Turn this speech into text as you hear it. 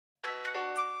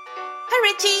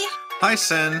Richie! Hi,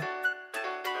 Sin.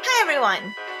 Hi,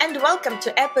 everyone! And welcome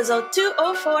to episode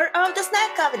 204 of the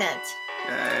Snack Covenant.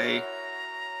 Yay.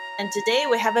 And today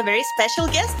we have a very special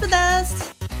guest with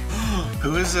us.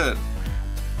 Who is it?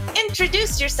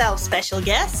 Introduce yourself, special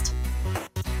guest.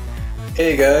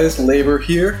 Hey guys, Labor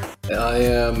here. I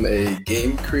am a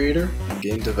game creator and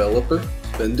game developer.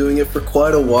 Been doing it for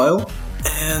quite a while,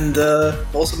 and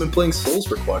also been playing Souls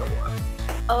for quite a while.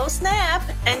 Oh snap!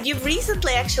 And you've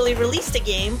recently actually released a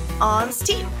game on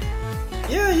Steam.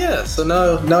 Yeah. So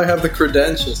now I have the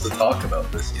credentials to talk about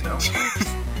this, you know.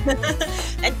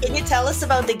 And can you tell us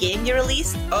about the game you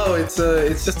released? Oh, it's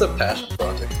just a passion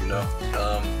project, you know.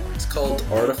 It's called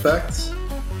Artifacts.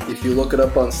 If you look it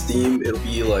up on Steam, it'll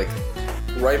be like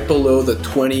right below the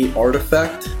 20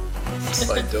 Artifact,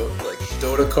 like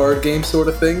Dota card game sort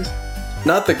of things.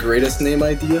 Not the greatest name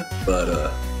idea,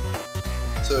 but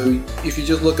so if you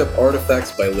just look up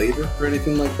Artifacts by Labor or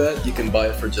anything like that, you can buy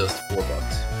it for just $4.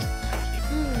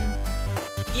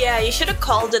 Yeah, you should have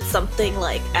called it something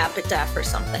like Epitaph or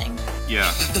something.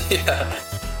 Yeah. Yeah.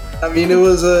 I mean, it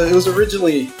was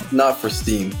originally not for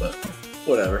Steam, but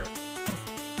whatever.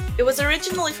 It was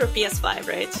originally for PS5,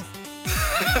 right?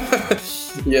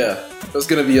 Yeah, it was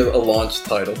gonna be a launch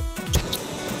title.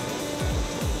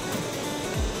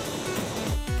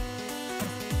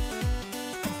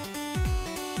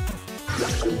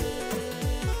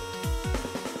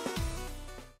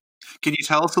 Can you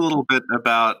tell us a little bit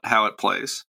about how it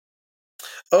plays?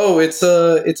 Oh, it's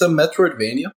a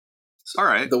Metroidvania. All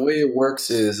right. The way it works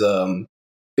is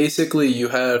basically you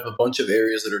have a bunch of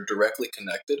areas that are directly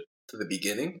connected to the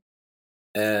beginning,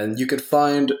 and you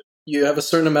have a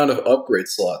certain amount of upgrade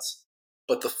slots.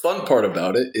 But the fun part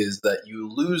about it is that you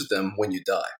lose them when you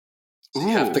die. So you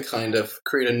have to kind of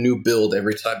create a new build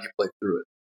every time you play through it.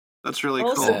 That's really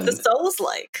Oh, cool. so the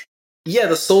Souls-like. Yeah,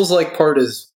 the Souls-like part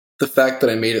is the fact that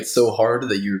I made it so hard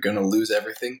that you're going to lose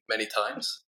everything many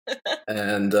times.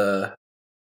 And the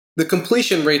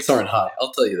completion rates aren't high,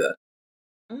 I'll tell you that.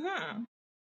 Mm-hmm.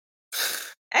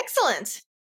 Excellent.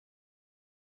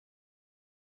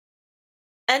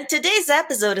 And today's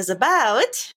episode is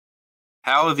about...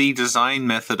 How the design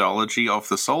methodology of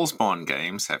the Soulsborne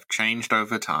games have changed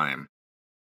over time.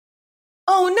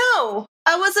 Oh no!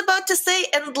 I was about to say,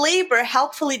 and Labor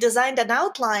helpfully designed an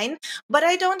outline, but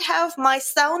I don't have my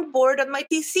soundboard on my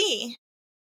PC.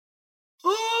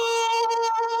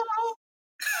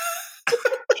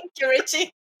 Thank you, Richie.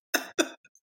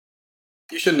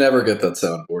 You should never get that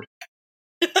soundboard.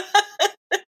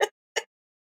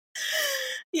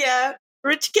 Yeah,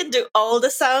 Rich can do all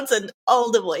the sounds and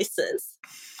all the voices.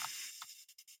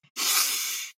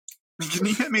 Didn't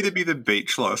you get me to be the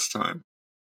beach last time?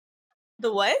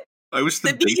 The what? I was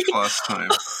the beach last time.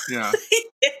 Yeah.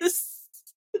 Yes.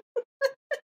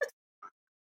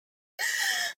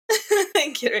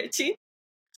 Thank you, Richie.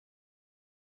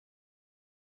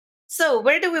 So,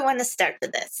 where do we want to start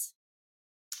with this?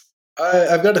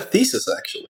 I've got a thesis,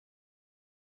 actually.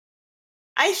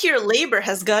 I hear Labor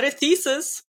has got a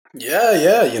thesis.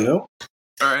 Yeah, you know.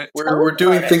 All right. We're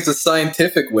doing things the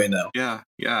scientific way now. Yeah,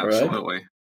 right? absolutely.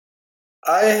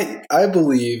 I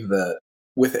believe that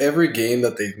with every game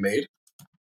that they've made,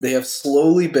 they have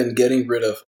slowly been getting rid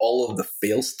of all of the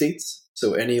fail states.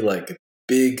 So any like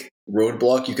big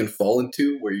roadblock you can fall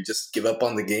into where you just give up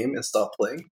on the game and stop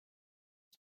playing.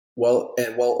 While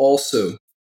also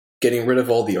getting rid of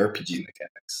all the RPG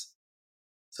mechanics.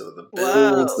 So the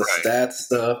builds, the stats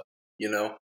stuff, you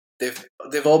know,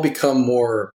 they've all become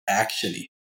more actiony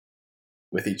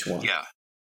with each one. Yeah.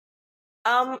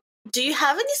 Do you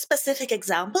have any specific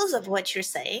examples of what you're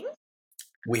saying?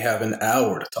 We have an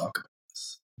hour to talk about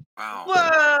this. Wow.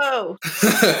 Whoa!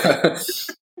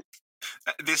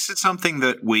 This is something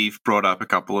that we've brought up a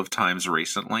couple of times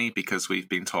recently because we've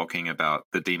been talking about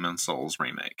the Demon Souls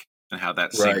remake and how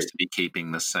that seems to be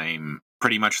keeping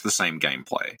pretty much the same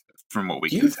gameplay from what we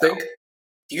can tell.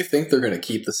 Do you think they're going to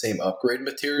keep the same upgrade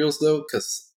materials though?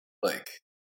 Because like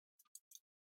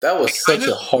that was such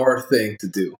a hard thing to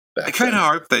do. I kind of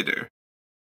hope they do.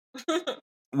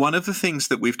 One of the things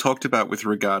that we've talked about with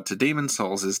regard to Demon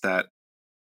Souls is that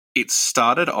it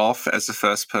started off as a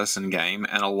first-person game,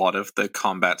 and a lot of the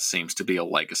combat seems to be a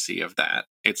legacy of that.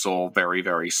 It's all very,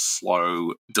 very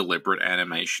slow, deliberate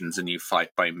animations, and you fight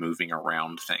by moving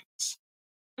around things.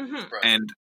 Mm-hmm. Right.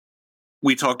 And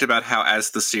we talked about how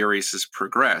as the series has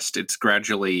progressed, it's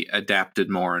gradually adapted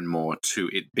more and more to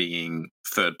it being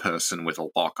third-person with a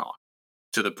lock-on,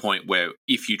 to the point where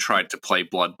if you tried to play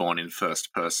Bloodborne in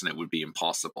first-person, it would be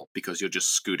impossible, because you're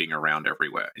just scooting around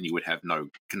everywhere, and you would have no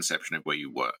conception of where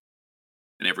you were.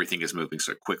 And everything is moving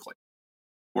so quickly.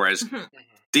 Whereas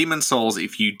Demon Souls,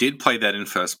 if you did play that in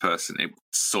first person, it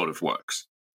sort of works.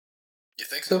 You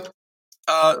think so?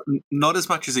 Not as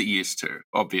much as it used to,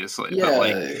 obviously. Yeah, But,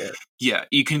 like, yeah. yeah,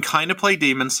 you can kind of play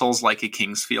Demon Souls like a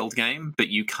Kingsfield game, but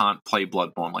you can't play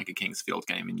Bloodborne like a Kingsfield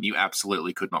game, and you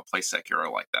absolutely could not play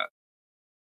Sekiro like that.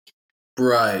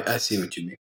 Right, I see what you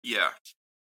mean. Yeah.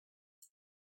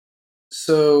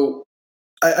 So,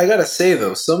 I gotta say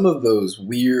though, some of those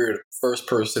weird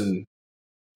first-person,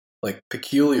 like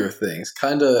peculiar things,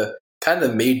 kind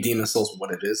of made Demon Souls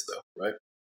what it is, though, right?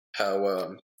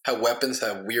 How weapons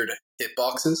have weird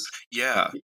hitboxes. Yeah.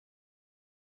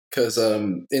 Because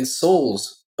in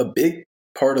Souls, a big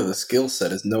part of the skill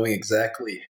set is knowing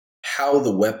exactly how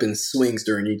the weapon swings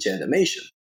during each animation.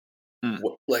 Hmm.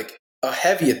 Like a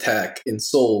heavy attack in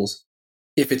Souls,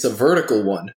 if it's a vertical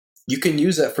one, you can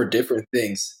use that for different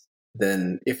things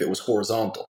than if it was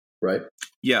horizontal, right?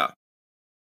 Yeah.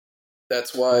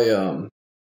 That's why,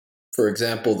 for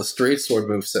example, the straight sword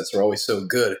movesets are always so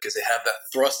good because they have that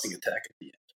thrusting attack at the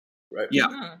end, right? Yeah.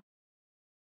 Mhm.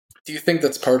 Do you think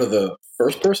that's part of the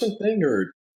first person thing,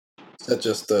 or is that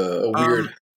just a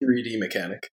weird 3D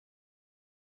mechanic?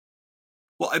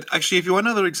 Well, actually, if you want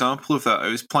another example of that, I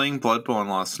was playing Bloodborne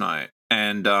last night,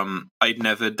 and I'd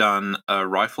never done a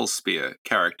rifle spear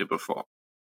character before.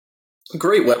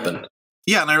 Great weapon.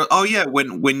 Yeah,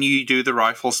 and when you do the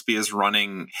rifle spears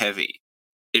running heavy,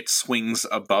 it swings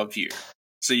above you,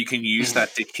 so you can use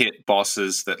that to hit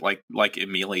bosses that like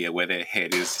Emilia, where their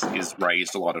head is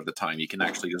raised a lot of the time. You can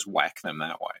actually just whack them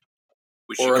that way,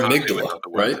 which you Or can't do with amygdala, other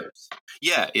right? weapons.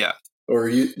 Yeah, yeah, Or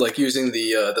you like using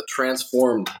the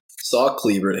transformed saw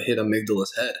cleaver to hit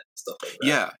amygdala's head, stuff like that.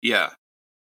 yeah, yeah.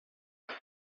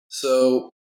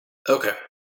 So, okay.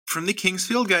 From the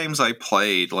Kingsfield games I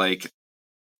played, like,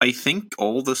 I think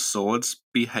all the swords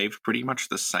behave pretty much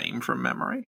the same from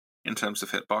memory in terms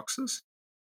of hitboxes.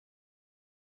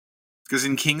 Because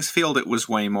in Kingsfield, it was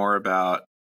way more about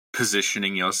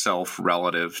positioning yourself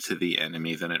relative to the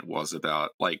enemy than it was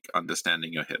about, like,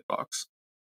 understanding your hitbox.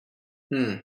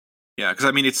 Hmm. Yeah, because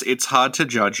I mean, it's hard to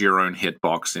judge your own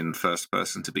hitbox in first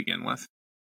person to begin with.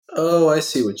 Oh, I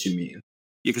see what you mean.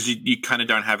 Yeah, because you kind of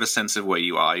don't have a sense of where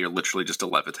you are. You're literally just a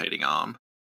levitating arm.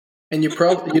 And you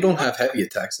don't have heavy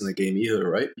attacks in the game either,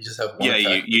 right? You just have one Yeah, attack.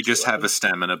 you with your just have weapon. a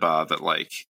stamina bar that,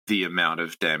 like, the amount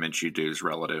of damage you do is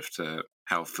relative to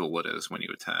how full it is when you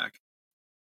attack.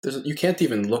 You can't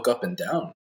even look up and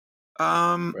down,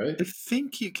 right? I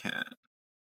think you can.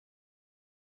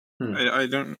 Hmm. I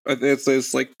don't.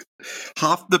 There's like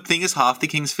half the thing is half the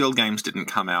Kingsfield games didn't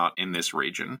come out in this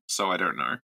region, so I don't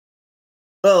know.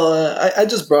 Well, I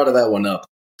just brought that one up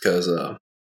because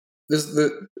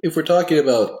if we're talking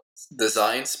about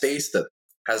design space that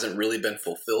hasn't really been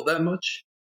fulfilled that much,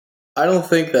 I don't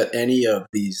think that any of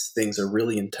these things are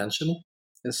really intentional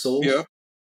in Souls.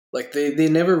 Like they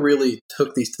never really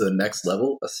took these to the next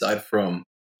level, aside from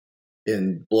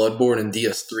in Bloodborne and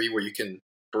DS3, where you can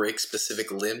break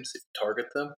specific limbs if you target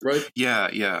them, right? Yeah,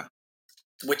 yeah,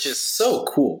 Which is so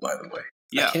cool, by the way. I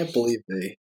yeah. can't believe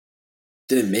they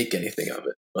didn't make anything of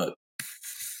it. But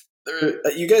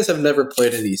you guys have never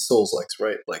played any Souls likes,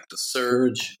 right? Like the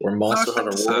Surge or No, I Monster like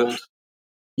Hunter the World. Surge.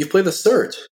 You play the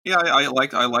Surge. Yeah, I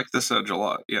like the Surge a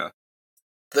lot. Yeah,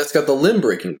 That's got the limb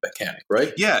breaking mechanic,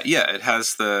 right? yeah, yeah. It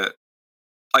has the.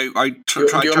 Do you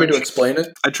want me to explain it?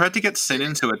 I tried to get Sin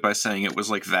into it by saying it was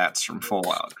like Vats from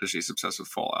Fallout because she's obsessed with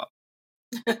Fallout.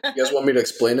 You guys want me to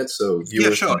explain it so Yeah,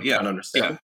 viewers sure. can Yeah, kind of understand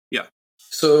yeah, it? yeah.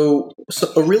 So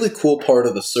a really cool part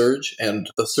of the Surge and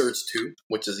the Surge 2,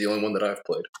 which is the only one that I've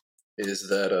played, is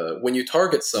that when you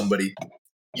target somebody,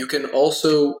 you can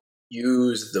also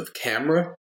use the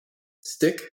camera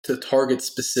stick to target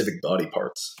specific body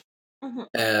parts. Mhm.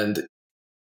 And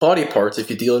body parts, if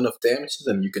you deal enough damage to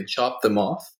them, you can chop them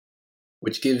off,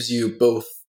 which gives you both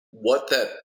what that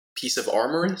piece of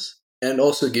armor is and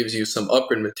also gives you some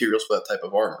upgrade materials for that type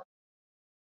of armor.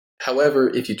 However,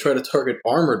 if you try to target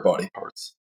armored body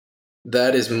parts,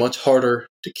 that is much harder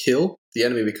to kill. The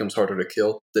enemy becomes harder to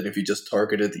kill than if you just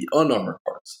targeted the unarmored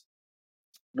parts,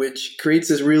 which creates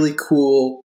this really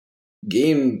cool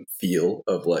game feel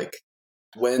of like,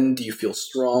 when do you feel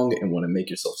strong and want to make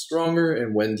yourself stronger,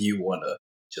 and when do you want to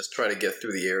just try to get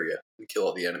through the area and kill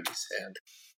all the enemies. And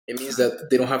it means that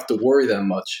they don't have to worry that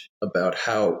much about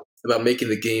making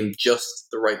the game just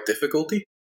the right difficulty,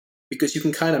 because you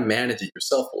can kind of manage it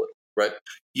yourself a little, right?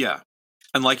 Yeah.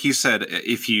 And like you said,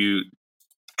 if you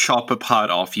chop a part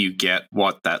off, you get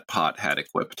what that part had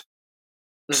equipped.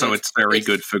 So it's very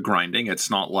good for grinding. It's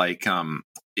not like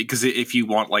because if you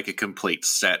want like a complete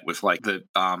set with like the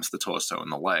arms, the torso,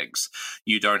 and the legs,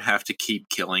 you don't have to keep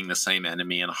killing the same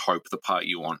enemy and hope the part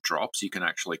you want drops. You can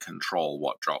actually control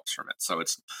what drops from it. So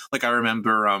it's like I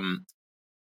remember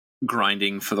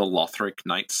grinding for the Lothric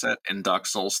Knight set in Dark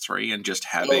Souls 3 and just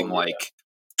having like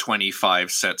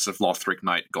 25 sets of Lothric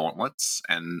Knight gauntlets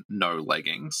and no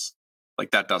leggings.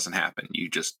 Like that doesn't happen. You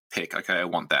just pick, okay, I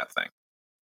want that thing.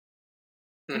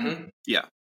 Mm-hmm. Yeah.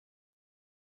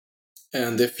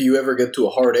 And if you ever get to a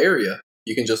hard area,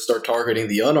 you can just start targeting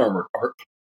the unarmored part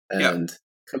and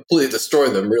completely destroy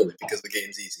them, really, because the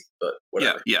game's easy. But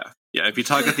whatever. Yeah. If you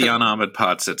target the unarmored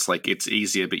parts, it's like it's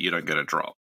easier, but you don't get a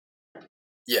drop.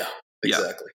 Yeah,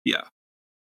 exactly. Yeah.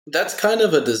 That's kind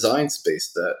of a design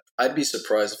space that I'd be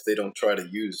surprised if they don't try to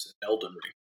use in Elden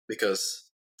Ring, because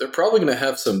they're probably going to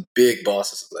have some big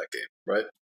bosses in that game, right?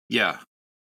 Yeah.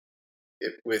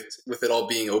 With it all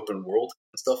being open world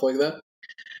and stuff like that.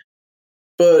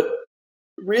 But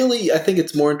really, I think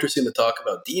it's more interesting to talk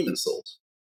about Demon Souls,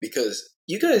 because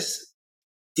do you guys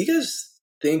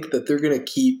think that they're going to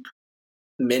keep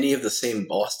many of the same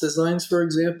boss designs, for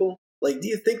example? Like, do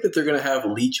you think that they're going to have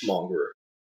Leechmonger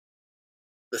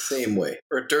the same way,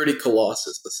 or Dirty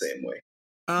Colossus the same way?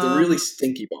 The really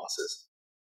stinky bosses.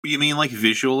 You mean like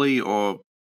visually or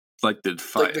like the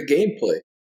fight? Like the gameplay.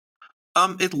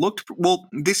 It looked well.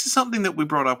 This is something that we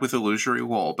brought up with Illusory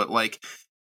Wall, but like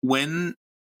when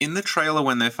in the trailer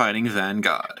when they're fighting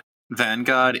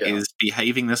Vanguard is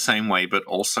behaving the same way, but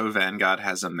also Vanguard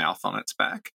has a mouth on its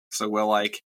back. So we're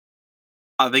like,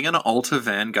 are they going to alter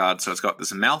Vanguard so it's got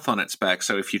this mouth on its back?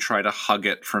 So if you try to hug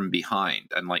it from behind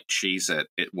and like cheese it,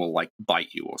 it will like bite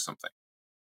you or something.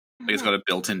 Like, it's got a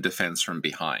built-in defense from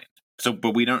behind. So,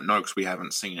 but we don't know because we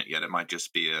haven't seen it yet. It might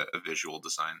just be a visual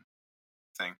design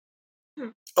thing.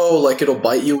 Oh, like it'll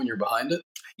bite you when you're behind it?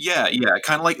 Yeah,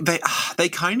 kind of like they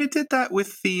kind of did that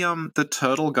with the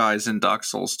turtle guys in Dark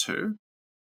Souls 2.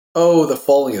 Oh, the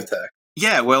falling attack.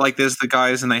 Yeah, where like there's the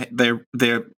guys and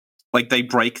they're like they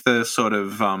break the sort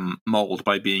of mold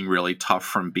by being really tough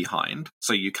from behind,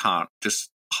 so you can't just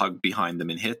hug behind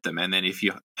them and hit them. And then if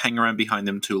you hang around behind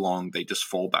them too long, they just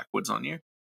fall backwards on you,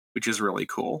 which is really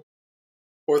cool.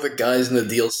 Or the guys in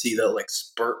the DLC that like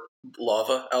spurt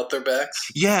lava out their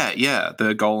backs. Yeah,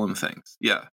 the golem things.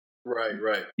 Yeah.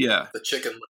 Right. Yeah. The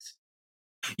chicken legs.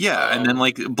 Yeah, and then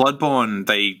like Bloodborne,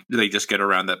 they just get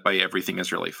around that by everything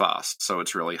is really fast, so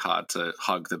it's really hard to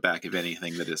hug the back of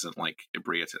anything that isn't like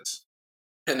Ebrietas.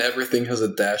 And everything has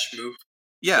a dash move.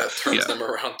 Yeah, that turns them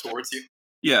around towards you.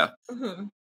 Yeah. Mm-hmm.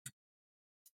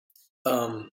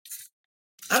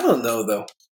 I don't know though.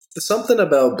 Something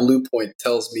about Blue Point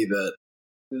tells me that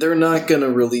they're not going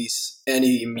to release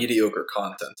any mediocre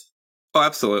content. Oh,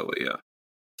 absolutely, yeah.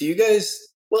 Do you guys?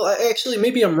 Well, actually,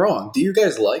 maybe I'm wrong. Do you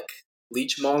guys like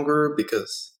Leechmonger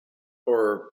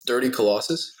or Dirty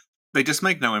Colossus? They just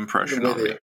make no impression on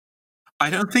me. I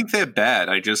don't think they're bad.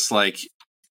 I just like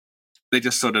they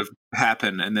just sort of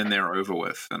happen and then they're over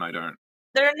with, and I don't.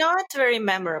 They're not very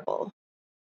memorable.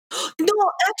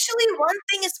 No, actually, one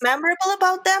thing is memorable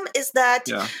about them is that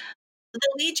the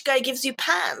leech guy gives you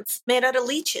pants made out of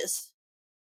leeches.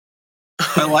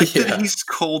 I like that he's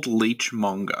called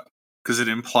Leechmonger because it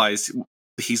implies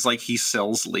he's like he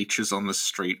sells leeches on the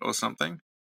street or something.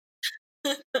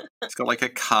 He's got like a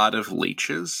card of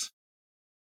leeches.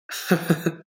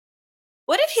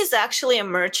 What if he's actually a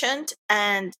merchant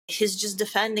and he's just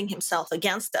defending himself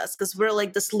against us because we're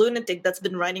like this lunatic that's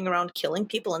been running around killing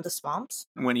people in the swamps?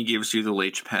 When he gives you the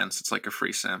leech pants, it's like a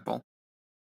free sample.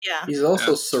 Yeah. He's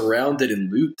also surrounded in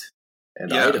loot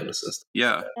and items.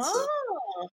 Yeah.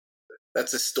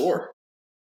 That's his store.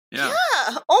 Yeah.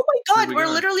 Oh my god, we're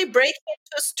literally breaking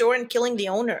into a store and killing the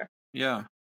owner. Yeah.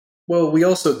 Well, we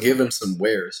also give him some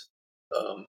wares.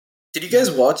 Did you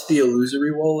guys watch the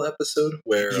Illusory Wall episode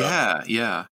where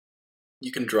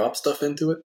you can drop stuff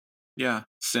into it? Yeah.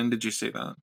 Sin, did you see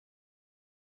that?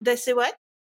 Did I see what?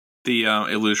 The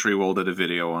Illusory Wall did a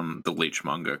video on the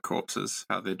Leechmonger corpses,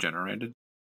 how they're generated.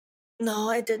 No,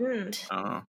 I didn't.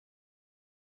 Oh.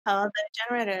 How they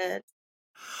generated?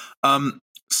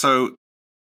 So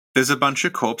there's a bunch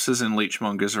of corpses in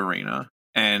Leechmonger's arena,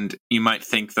 and you might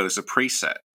think those are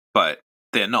preset, but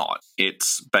they're not.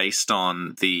 It's based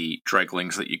on the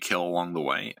dreglings that you kill along the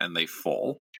way, and they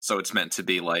fall. So it's meant to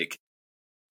be like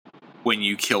when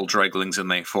you kill dreglings and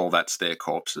they fall, that's their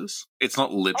corpses. It's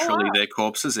not literally their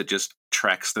corpses. It just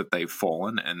tracks that they've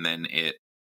fallen, and then it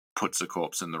puts a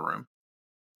corpse in the room.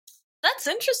 That's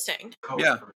interesting.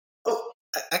 Yeah. Oh,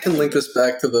 I can link this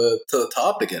back to the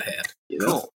topic at hand. You know?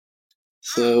 Cool.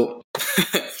 So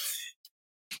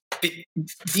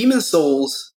Demon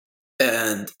Souls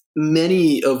and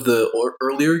many of the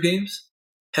earlier games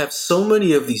have so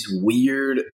many of these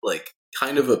weird, like,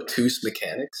 kind of obtuse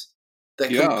mechanics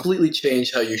that Yeah. completely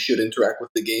change how you should interact with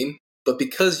the game. But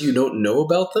because you don't know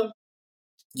about them,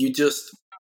 you just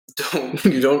don't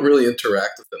really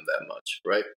interact with them that much,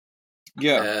 right?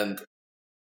 Yeah. And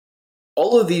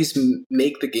all of these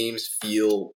make the games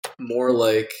feel more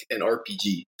like an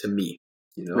RPG to me.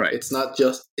 You know, Right. it's not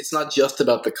just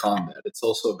about the combat. It's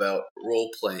also about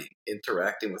role playing,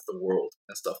 interacting with the world,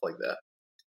 and stuff like that.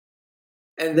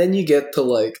 And then you get to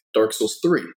like Dark Souls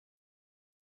 3,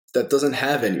 that doesn't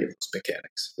have any of those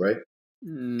mechanics, right?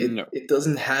 No. It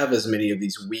doesn't have as many of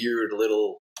these weird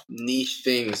little niche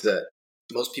things that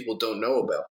most people don't know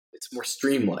about. It's more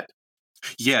streamlined.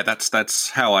 Yeah, that's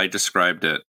how I described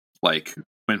it. Like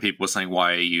when people were saying,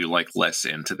 "Why are you like less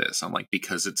into this?" I'm like,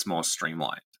 because it's more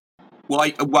streamlined. Well,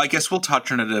 I guess we'll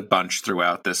touch on it a bunch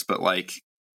throughout this, but like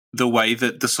the way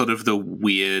that the sort of the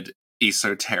weird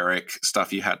esoteric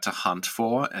stuff you had to hunt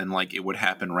for and like it would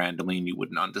happen randomly and you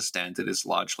wouldn't understand it is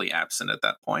largely absent at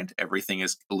that point. Everything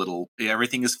is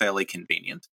fairly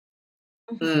convenient.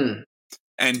 Mm.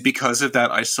 And because of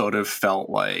that, I sort of felt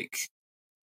like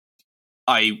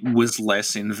I was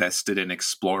less invested in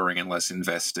exploring and less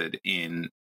invested in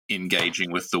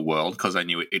engaging with the world because I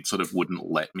knew it sort of wouldn't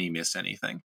let me miss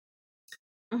anything.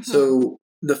 So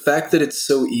the fact that it's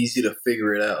so easy to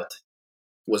figure it out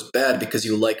was bad because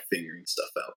you like figuring stuff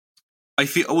out. I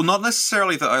feel, well, not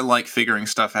necessarily that I like figuring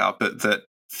stuff out, but that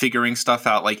figuring stuff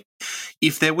out, like,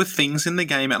 if there were things in the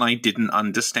game and I didn't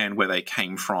understand where they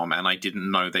came from and I didn't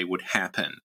know they would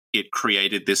happen, it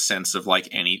created this sense of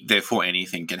like therefore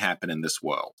anything can happen in this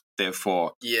world.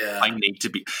 Therefore, Yeah. I need to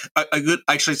be a good.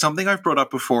 Actually, something I've brought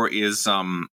up before is,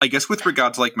 I guess, with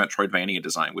regard to like Metroidvania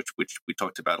design, which we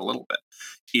talked about a little bit,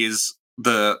 is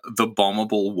the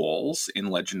bombable walls in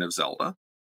Legend of Zelda.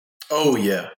 Oh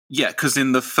yeah. Yeah, because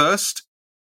in the first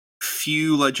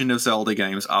few Legend of Zelda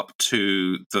games up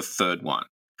to the third one,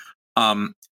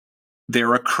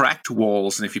 there are cracked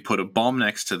walls, and if you put a bomb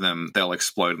next to them, they'll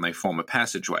explode and they form a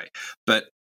passageway. But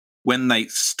when they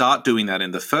start doing that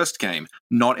in the first game,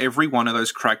 not every one of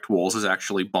those cracked walls is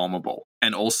actually bombable.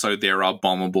 And also there are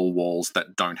bombable walls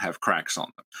that don't have cracks on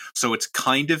them. So it's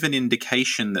kind of an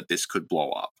indication that this could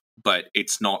blow up, but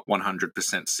it's not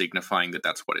 100% signifying that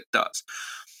that's what it does.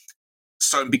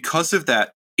 So because of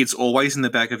that, it's always in the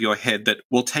back of your head that,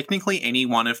 well, technically any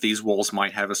one of these walls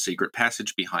might have a secret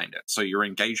passage behind it. So your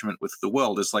engagement with the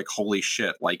world is like, holy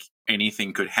shit, like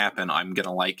anything could happen. I'm going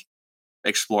to like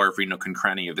explore every nook and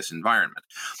cranny of this environment.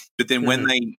 But then when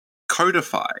they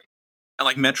codify, and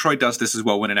like Metroid does this as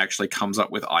well when it actually comes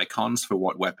up with icons for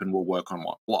what weapon will work on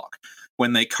what block.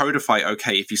 When they codify,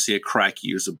 okay, if you see a crack,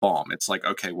 use a bomb. It's like,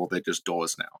 okay, well, they're just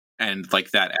doors now. And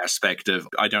like that aspect of,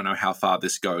 I don't know how far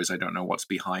this goes. I don't know what's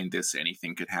behind this.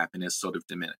 Anything could happen is sort of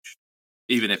diminished.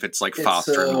 Even if it's like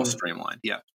faster and more streamlined.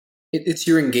 Yeah. It's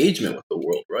your engagement with the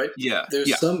world, right? Yeah.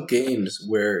 There's some games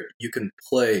where you can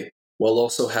play while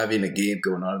also having a game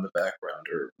going on in the background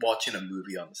or watching a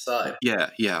movie on the side.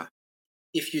 Yeah. Yeah.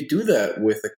 If you do that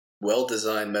with a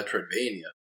well-designed Metroidvania,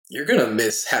 you're going to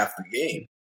miss half the game.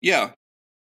 Yeah.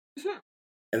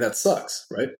 And that sucks,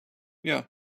 right? Yeah.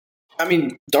 I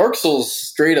mean, Dark Souls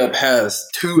straight up has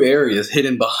 2 areas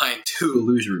hidden behind 2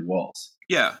 illusory walls.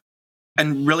 Yeah.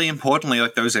 And really importantly,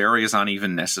 like those areas aren't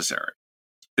even necessary.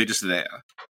 They're just there.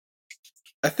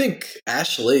 I think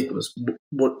Ash Lake was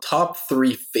what top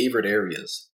 3 favorite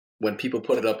areas when people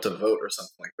put it up to vote or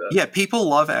something like that. Yeah, people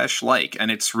love Ash Lake,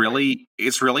 and it's really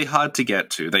hard to get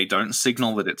to. They don't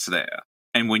signal that it's there,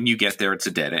 and when you get there, it's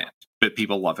a dead end. But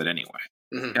people love it anyway.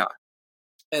 Mm-hmm. Yeah,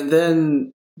 and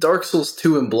then Dark Souls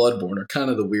 2 and Bloodborne are kind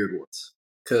of the weird ones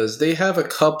because they have a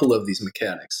couple of these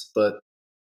mechanics, but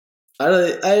I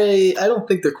don't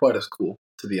think they're quite as cool,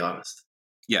 to be honest.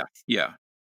 Yeah, yeah.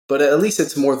 But at least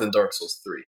it's more than Dark Souls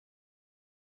 3.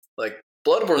 Like,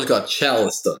 Bloodborne's got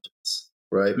chalice dungeons,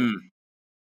 right?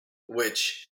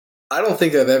 Which I don't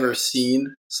think I've ever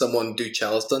seen someone do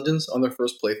chalice dungeons on their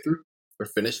first playthrough or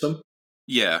finish them.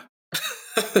 Yeah.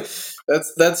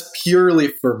 That's purely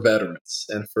for veterans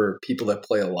and for people that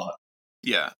play a lot.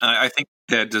 Yeah, and I think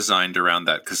they're designed around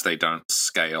that because they don't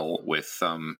scale with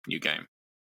New Game.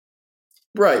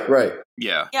 Right.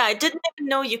 Yeah. Yeah, I didn't even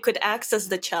know you could access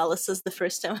the chalices the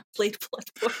first time I played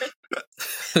Bloodborne.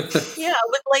 Yeah, I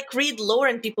would like read lore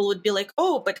and people would be like,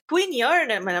 oh, but Queen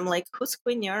Yarnum. And I'm like, who's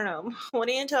Queen Yarnum? What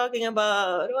are you talking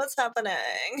about? What's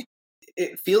happening?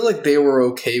 It feels like they were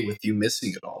okay with you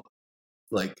missing it all.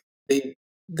 Like,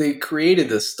 they created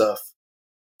this stuff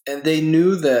and they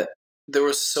knew that there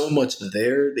was so much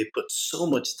there. They put so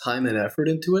much time and effort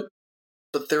into it,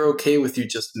 but they're okay with you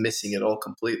just missing it all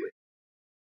completely.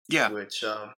 Yeah.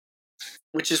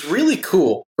 Which is really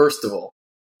cool, first of all.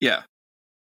 Yeah.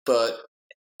 But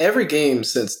every game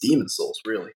since Demon's Souls,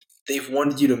 really, they've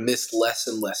wanted you to miss less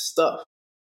and less stuff.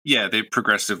 Yeah, they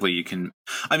progressively you can.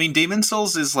 I mean, Demon's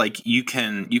Souls is like you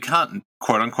can't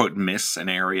quote unquote miss an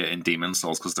area in Demon's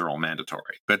Souls because they're all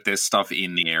mandatory. But there's stuff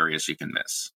in the areas you can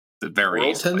miss. Very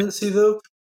World easily. tendency, though,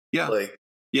 Yeah, like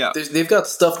yeah, they've got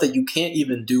stuff that you can't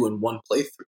even do in one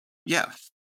playthrough. yeah.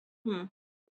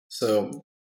 So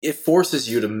it forces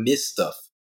you to miss stuff,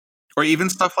 Or even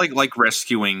stuff like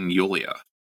rescuing Yulia.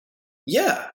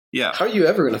 Yeah. Yeah, How are you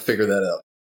ever going to figure that out,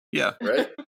 yeah, right?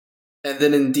 And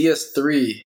then in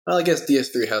DS3, well, I guess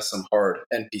DS3 has some hard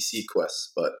NPC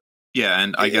quests, but yeah.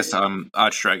 And I guess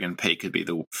Archdragon Peak could be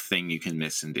the thing you can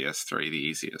miss in DS3 the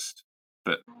easiest.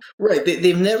 But right,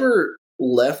 they've never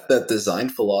left that design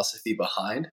philosophy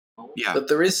behind. yeah, But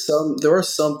there are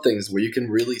some things where you can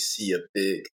really see a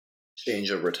big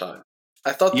change over time.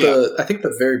 I think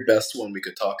the very best one we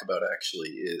could talk about actually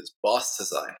is boss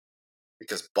design,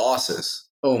 because bosses,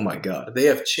 oh my god, they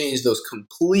have changed those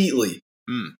completely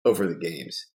over the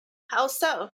games. How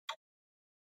so?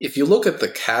 If you look at the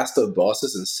cast of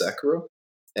bosses in Sekiro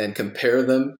and compare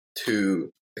them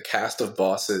to the cast of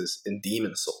bosses in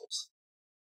Demon's Souls,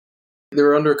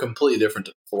 they're under a completely different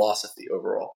philosophy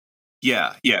overall.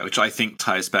 yeah, which I think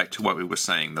ties back to what we were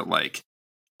saying that like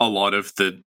a lot of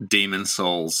the Demon's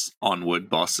Souls onward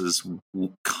bosses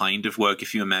kind of work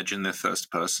if you imagine they're first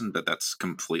person, but that's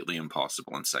completely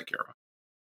impossible in Sekiro.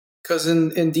 Because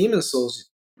in Demon's Souls,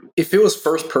 if it was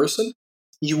first person,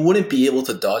 you wouldn't be able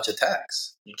to dodge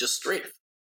attacks. You just strafe.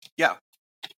 Yeah.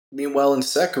 Meanwhile, in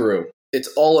Sekiro, it's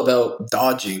all about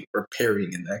dodging or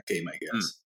parrying in that game, I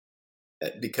guess.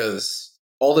 Because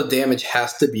all the damage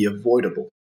has to be avoidable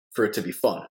for it to be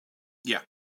fun. Yeah.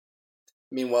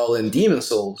 Meanwhile, in Demon's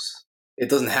Souls, it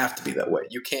doesn't have to be that way.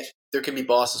 There can be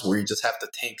bosses where you just have to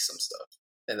tank some stuff,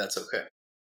 and that's okay.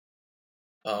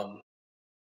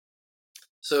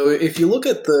 So if you look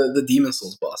at the Demon's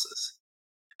Souls bosses,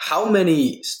 how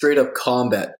many straight up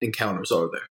combat encounters are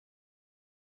there?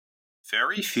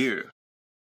 Very few.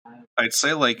 I'd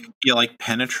say like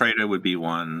Penetrator would be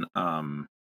one.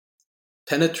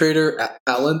 Penetrator,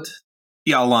 Alant?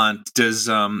 Yeah, Alant. Does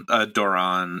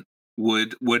Doran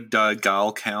would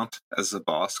Gal count as a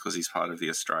boss because he's part of the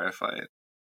Astraea fight?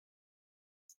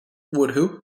 Would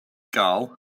who?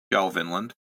 Gal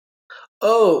Vinland.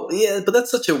 Oh, yeah, but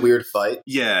that's such a weird fight.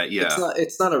 Yeah.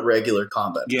 It's not a regular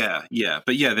combat. Yeah.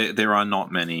 But yeah, there are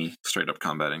not many straight up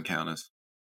combat encounters.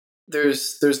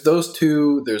 There's those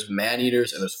two, there's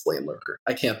Man-Eaters, and there's Flame Lurker.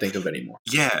 I can't think of any more.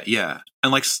 Yeah.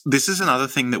 And like this is another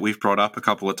thing that we've brought up a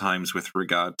couple of times with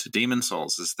regard to Demon's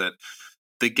Souls is that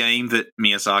the game that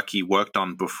Miyazaki worked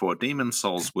on before Demon's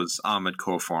Souls was Armored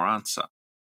Core 4 Answer.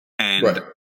 And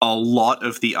a lot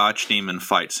of the Archdemon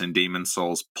fights in Demon's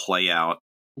Souls play out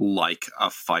like a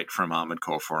fight from Armored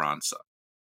Core 4 Answer.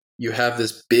 You have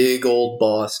this big old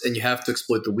boss, and you have to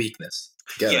exploit the weakness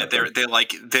together. Yeah,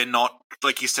 they're not,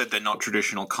 like you said, they're not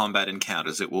traditional combat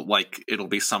encounters. It'll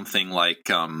be something like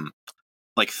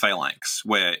Phalanx,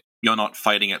 where you're not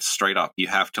fighting it straight up. You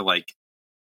have to like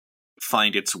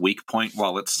find its weak point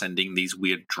while it's sending these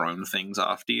weird drone things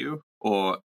after you.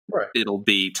 Or it'll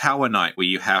be Tower Knight, where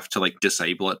you have to like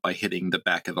disable it by hitting the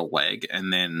back of the leg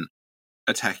and then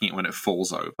attacking it when it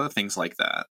falls over. Things like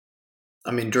that. I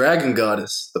mean, Dragon God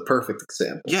is the perfect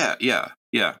example.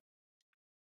 Yeah.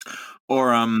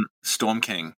 Or Storm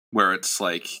King, where it's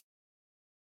like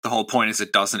the whole point is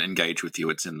it doesn't engage with you,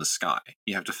 it's in the sky.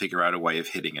 You have to figure out a way of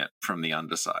hitting it from the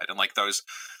underside. And like those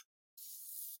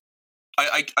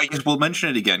I guess we'll mention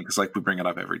it again because like we bring it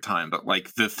up every time, but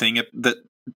like the thing that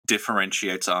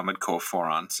differentiates Armored Core 4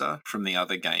 Answer from the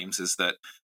other games is that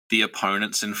the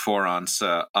opponents in 4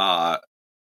 Answer are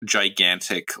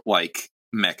gigantic like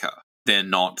mecha. They're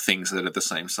not things that are the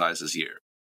same size as you.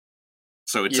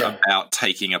 So it's about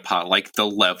taking apart like the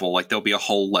level, like there'll be a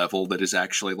whole level that is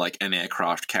actually like an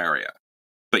aircraft carrier.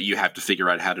 But you have to figure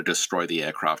out how to destroy the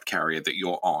aircraft carrier that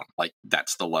you're on. Like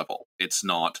that's the level. It's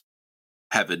not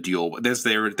have a duel.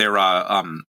 There are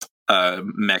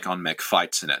mech on mech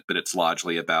fights in it, but it's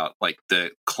largely about like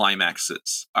the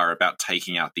climaxes are about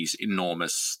taking out these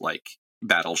enormous like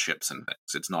battleships and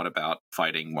things. It's not about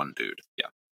fighting one dude. Yeah.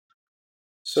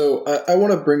 So I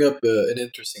want to bring up an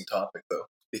interesting topic though,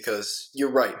 because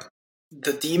you're right.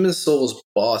 The Demon's Souls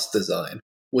boss design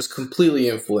was completely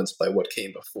influenced by what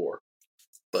came before,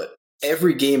 but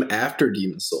every game after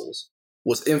Demon's Souls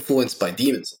was influenced by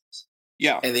Demon's Souls.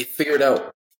 Yeah. And they figured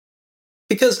out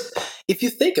Because if you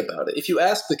think about it, if you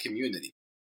ask the community,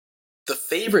 the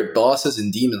favorite bosses in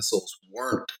Demon Souls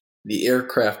weren't the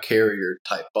aircraft carrier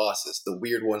type bosses, the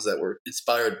weird ones that were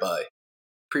inspired by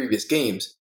previous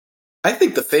games. I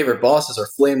think the favorite bosses are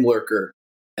Flame Lurker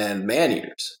and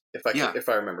Man-Eaters, if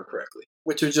I remember correctly,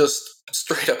 which are just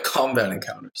straight up combat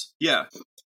encounters. Yeah.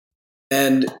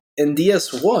 And in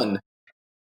DS1,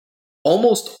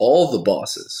 almost all the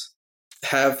bosses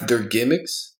have their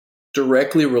gimmicks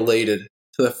directly related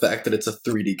to the fact that it's a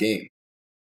 3D game.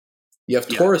 You have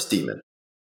Taurus Demon.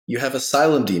 You have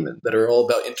Asylum Demon that are all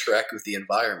about interacting with the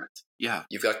environment. Yeah.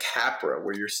 You've got Capra,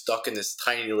 where you're stuck in this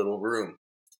tiny little room.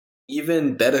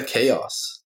 Even Beta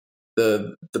Chaos,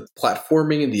 the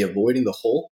platforming and the avoiding the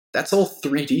hole, that's all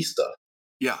 3D stuff.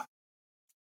 Yeah.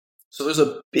 So there's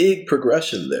a big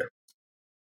progression there.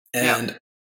 And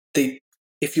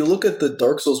if you look at the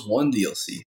Dark Souls 1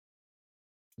 DLC,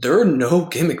 there are no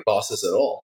gimmick bosses at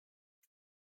all.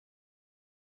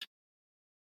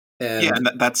 And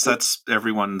that's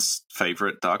everyone's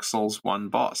favorite Dark Souls 1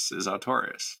 boss is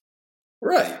Artorias.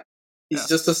 Right. He's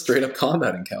just a straight up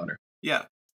combat encounter. Yeah.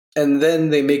 And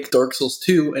then they make Dark Souls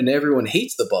 2 and everyone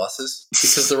hates the bosses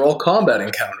because they're all combat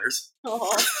encounters.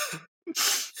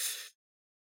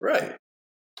 Right.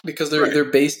 Because they're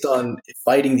based on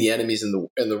fighting the enemies in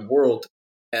the world.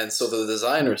 And so the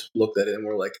designers looked at it and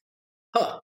were like,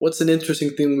 what's an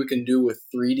interesting thing we can do with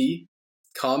 3D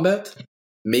combat?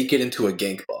 Make it into a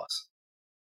gank boss.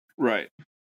 Right.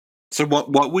 So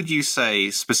what would you say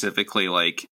specifically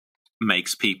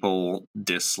makes people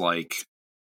dislike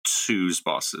 2's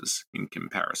bosses in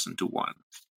comparison to 1?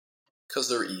 Because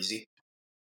they're easy.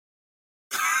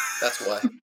 That's why.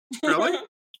 Really?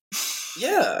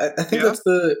 Yeah, I think that's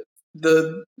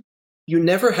the you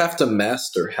never have to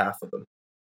master half of them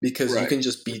because you can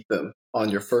just beat them on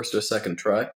your first or second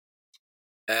try.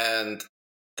 And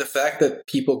the fact that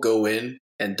people go in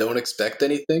and don't expect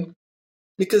anything,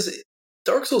 because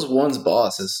Dark Souls 1's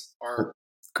bosses aren't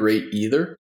great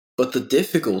either, but the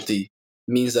difficulty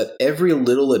means that every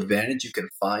little advantage you can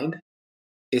find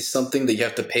is something that you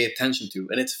have to pay attention to,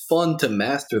 and it's fun to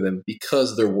master them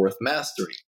because they're worth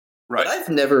mastering. Right. But I've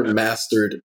never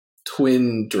mastered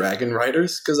twin dragon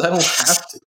riders because I don't have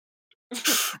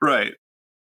to. Right.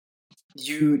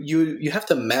 You have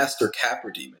to master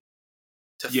Capra Demon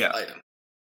to fight him.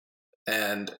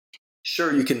 And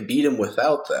sure, you can beat him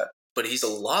without that, but he's a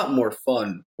lot more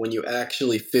fun when you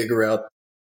actually figure out,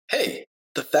 hey,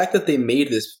 the fact that they made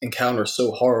this encounter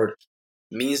so hard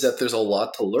means that there's a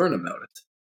lot to learn about it.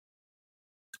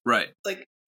 Right.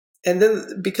 And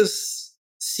then because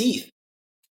Seath,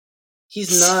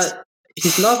 he's not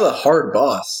a hard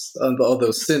boss,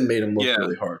 although Sin made him look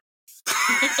really hard.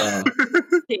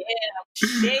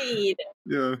 Shade.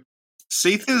 Yeah.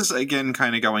 Seath is, again,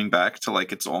 kind of going back to,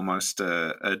 it's almost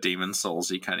a Demon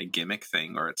Souls-y kind of gimmick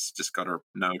thing, where it's just got to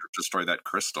know to destroy that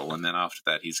crystal, and then after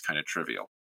that, he's kind of trivial.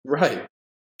 Right.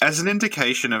 As an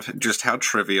indication of just how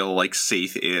trivial,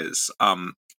 Seath is,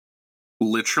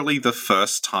 literally the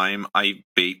first time I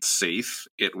beat Seath,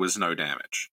 it was no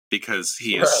damage, because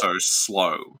he is so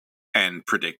slow and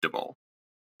predictable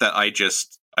that I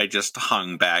just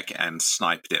hung back and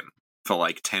sniped him for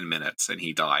 10 minutes, and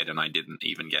he died, and I didn't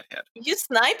even get hit. You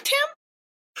sniped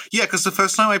him? Yeah, because the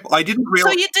first time I didn't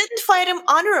realize... So you didn't fight him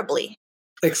honorably?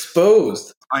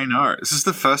 Exposed. I know. This is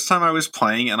the first time I was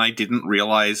playing, and I didn't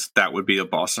realize that would be a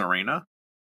boss arena.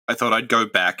 I thought I'd go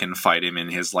back and fight him in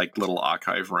his, little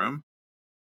archive room.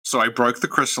 So I broke the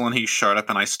crystal, and he showed up,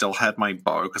 and I still had my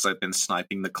bow, because I'd been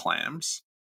sniping the clams.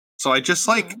 So I just,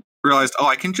 realized,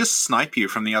 I can just snipe you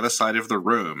from the other side of the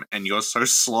room, and you're so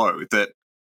slow that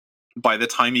by the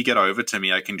time you get over to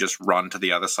me, I can just run to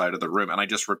the other side of the room. And I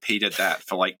just repeated that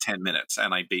for 10 minutes,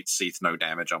 and I beat Seath no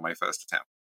damage on my first attempt.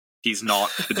 He's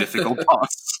not a difficult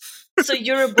boss. So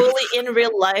you're a bully in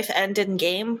real life and in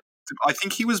game? I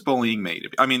think he was bullying me.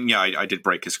 I did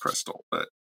break his crystal, but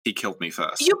he killed me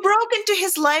first. You broke into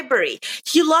his library.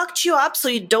 He locked you up so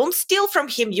you don't steal from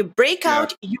him. You break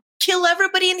out, you kill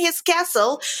everybody in his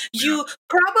castle. You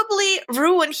probably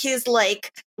ruin his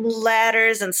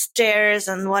ladders and stairs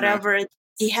and whatever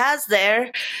he has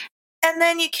there. And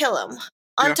then you kill him.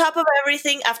 On top of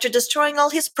everything, after destroying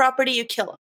all his property, you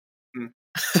kill him.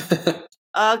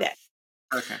 Okay.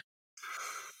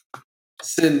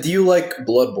 Sin, do you like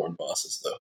Bloodborne bosses,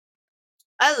 though?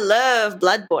 I love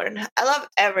Bloodborne. I love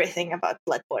everything about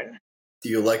Bloodborne. Do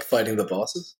you like fighting the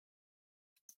bosses?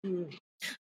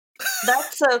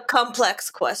 That's a complex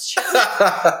question.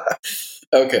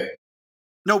 Okay.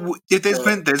 No, there's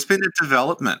been a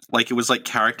development. It was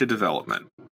character development.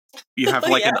 You have Oh,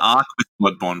 like yeah. an arc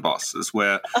with Bloodborne bosses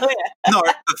where Oh, yeah. no,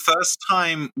 the first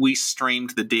time we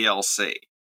streamed the DLC,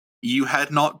 you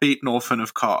had not beaten Orphan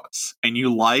of Kos, and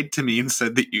you lied to me and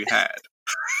said that you had.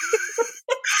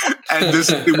 And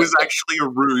it was actually a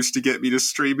ruse to get me to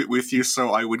stream it with you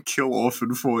so I would kill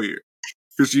Orphan for you.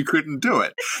 Because you couldn't do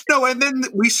it. No, and then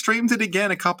we streamed it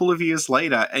again a couple of years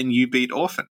later, and you beat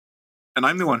Orphan. And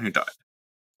I'm the one who died.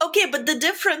 Okay, but the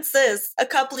difference is, a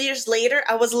couple years later,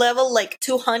 I was level,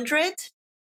 200,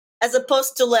 as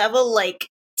opposed to level,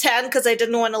 10, because I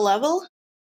didn't want to level.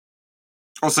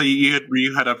 Also, you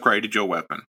had upgraded your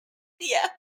weapon. Yeah.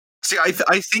 See,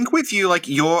 I think with you,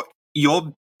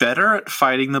 you're better at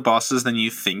fighting the bosses than you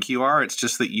think you are. It's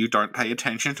just that you don't pay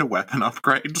attention to weapon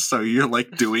upgrades, so you're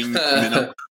doing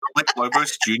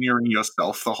Lobos Junioring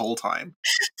yourself the whole time.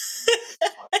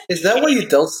 Is that why you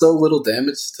dealt so little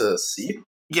damage to Seep?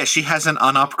 Yeah, she has an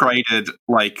unupgraded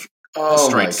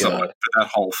straight sword for that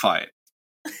whole fight.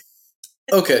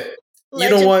 Okay, you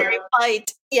know what?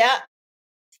 Fight. Yeah.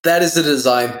 That is a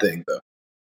design thing, though.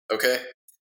 Okay,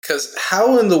 because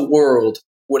how in the world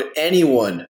would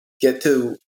anyone get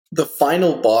to the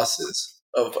final bosses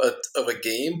of a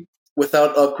game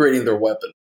without upgrading their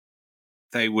weapon?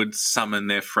 They would summon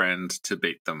their friend to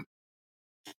beat them.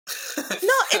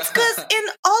 No, it's because in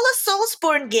all the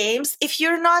Soulsborne games, if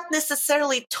you're not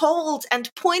necessarily told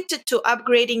and pointed to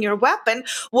upgrading your weapon,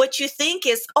 what you think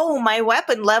is, oh, my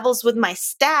weapon levels with my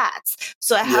stats,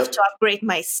 so I have to upgrade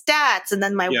my stats, and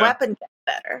then my weapon gets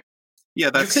better.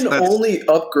 Yeah, you can only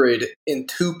upgrade in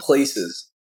 2 places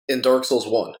in Dark Souls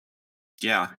 1.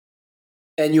 Yeah.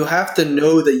 And you have to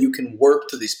know that you can work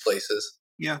to these places.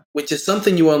 Yeah. Which is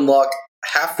something you unlock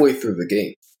halfway through the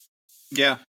game.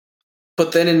 Yeah.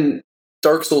 But then in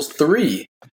Dark Souls 3,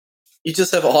 you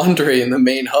just have Andre in the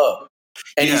main hub.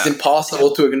 And he's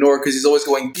impossible to ignore because he's always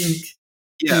going dink,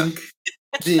 dink,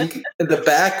 dink in the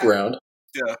background.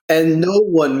 Yeah. And no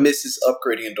one misses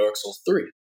upgrading in Dark Souls 3.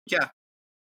 Yeah.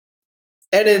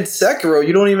 And in Sekiro,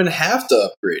 you don't even have to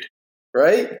upgrade,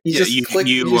 right? You just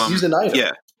use an item.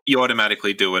 Yeah, you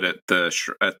automatically do it at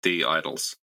the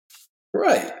idols.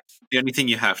 Right. The only thing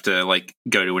you have to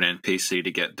go to an NPC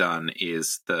to get done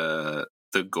is the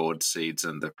gourd seeds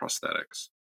and the prosthetics.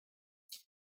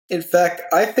 In fact,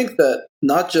 I think that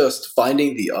not just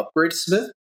finding the upgrade smith,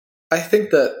 I think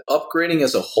that upgrading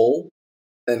as a whole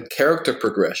and character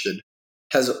progression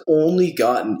has only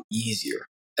gotten easier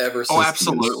ever since. Oh,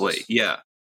 absolutely. Yeah.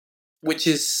 Which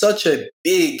is such a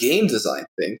big game design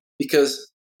thing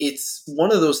because it's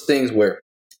one of those things where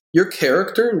your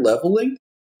character leveling,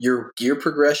 your gear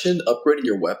progression, upgrading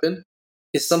your weapon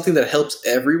is something that helps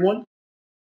everyone,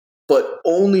 but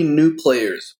only new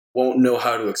players won't know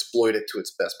how to exploit it to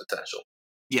its best potential.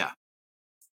 Yeah.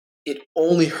 It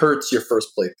only hurts your first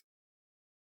playthrough.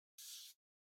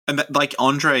 And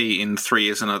Andre in 3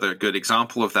 is another good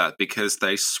example of that because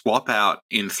they swap out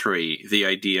in 3 the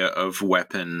idea of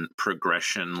weapon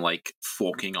progression,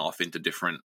 forking off into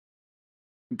different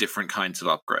kinds of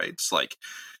upgrades.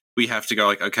 We have to go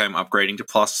okay, I'm upgrading to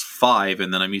 +5,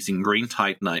 and then I'm using green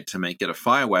titanite to make it a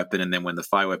fire weapon, and then when the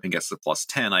fire weapon gets to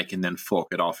 +10, I can then fork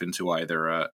it off into either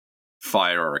a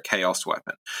fire or a chaos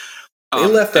weapon. They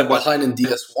left that behind in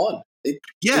DS1. They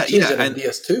changed it in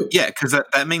DS2. Yeah, because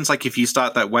that means if you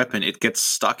start that weapon, it gets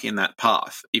stuck in that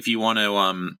path. If you want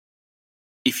to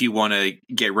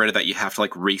get rid of that, you have to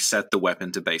reset the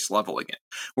weapon to base level again.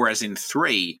 Whereas in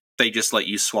 3, they just let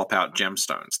you swap out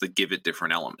gemstones that give it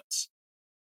different elements.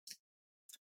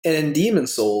 And in Demon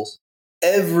Souls,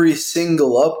 every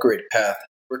single upgrade path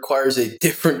requires a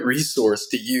different resource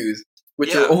to use,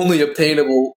 which are only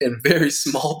obtainable in very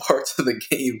small parts of the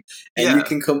game, and you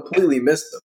can completely miss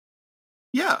them.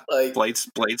 Yeah,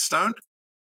 Bladestone.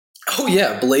 Oh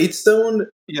yeah, Bladestone.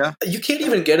 Yeah, you can't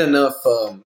even get enough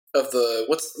of the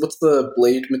what's the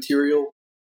blade material?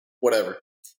 Whatever.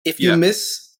 If you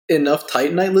miss enough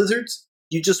Titanite lizards,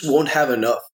 you just won't have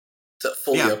enough to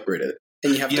fully upgrade it,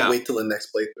 and you have to wait till the next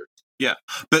playthrough. Yeah,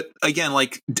 but again,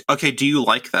 okay, do you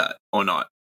like that or not?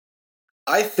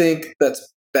 I think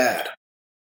that's bad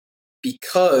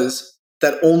because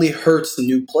that only hurts the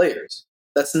new players.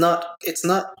 It's not.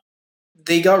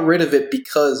 They got rid of it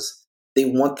because they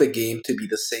want the game to be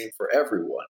the same for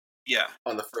everyone. Yeah.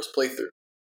 On the first playthrough.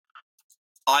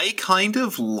 I kind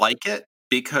of like it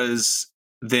because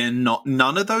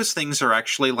none of those things are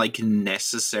actually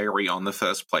necessary on the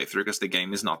first playthrough because the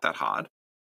game is not that hard.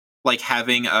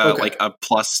 Having a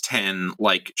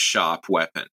 +10 sharp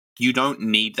weapon. You don't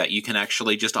need that. You can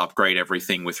actually just upgrade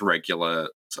everything with regular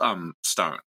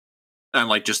stone. and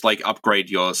like just like upgrade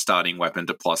your starting weapon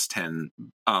to +10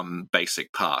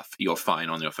 basic path, you're fine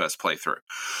on your first playthrough.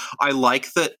 I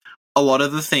like that a lot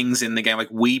of the things in the game, like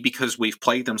because we've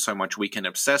played them so much, we can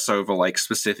obsess over like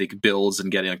specific builds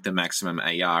and getting like the maximum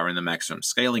AR and the maximum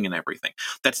scaling and everything.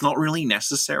 That's not really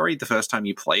necessary the first time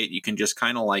you play it. You can just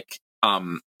kind of like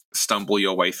stumble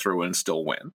your way through and still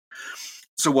win.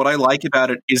 So what I like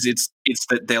about it is it's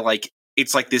that they're like,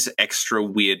 it's like this extra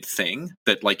weird thing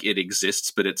that like it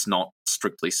exists, but it's not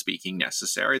strictly speaking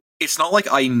necessary. It's not like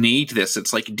I need this.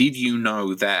 It's like, did you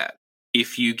know that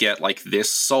if you get like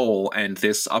this soul and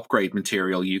this upgrade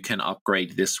material, you can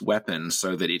upgrade this weapon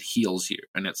so that it heals you?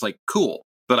 And it's like, cool,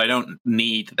 but I don't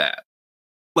need that.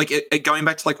 Like going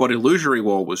back to like what Illusory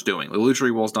War was doing.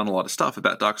 Illusory War's done a lot of stuff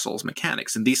about Dark Souls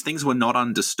mechanics, and these things were not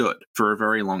understood for a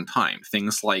very long time.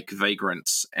 Things like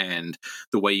vagrants and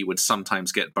the way you would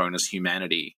sometimes get bonus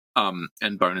humanity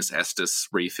and bonus Estus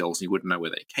refills, and you wouldn't know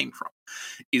where they came from.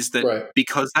 Is that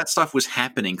because that stuff was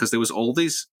happening, because there was all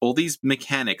these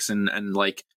mechanics and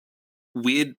like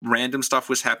weird random stuff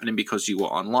was happening because you were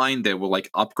online. There were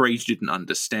like upgrades you didn't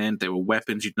understand. There were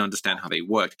weapons you didn't understand how they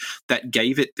worked. That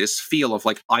gave it this feel of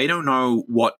like, I don't know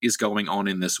what is going on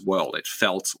in this world. It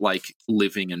felt like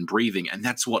living and breathing. And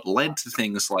that's what led to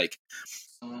things like,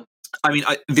 I mean,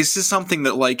 this is something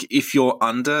that like, if you're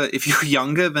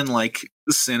younger than like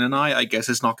Sin and I guess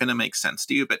it's not going to make sense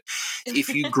to you. But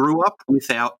if you grew up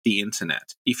without the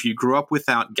internet, if you grew up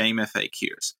without game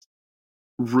FAQs,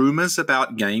 rumors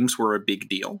about games were a big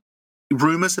deal.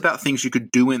 Rumors about things you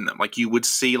could do in them, like you would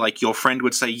see, like your friend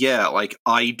would say, "Yeah, like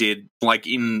I did, like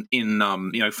in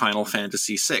Final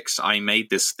Fantasy VI, I made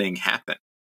this thing happen,"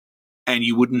 and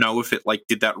you wouldn't know if it like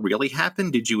did that really happen?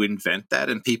 Did you invent that?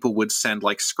 And people would send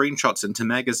like screenshots into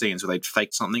magazines where they'd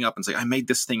fake something up and say, "I made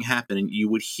this thing happen," and you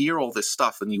would hear all this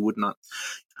stuff, and you would not.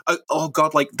 Oh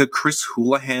god, like the Chris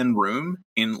Houlihan room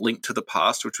in Link to the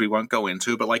Past, which we won't go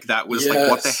into, but like that was like,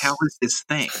 what the hell is this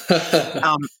thing?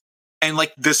 And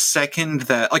like the second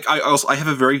that, like, I have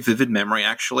a very vivid memory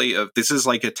actually of, this is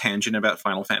like a tangent about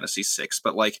Final Fantasy VI,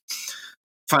 but like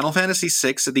Final Fantasy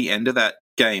VI at the end of that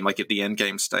game, like at the end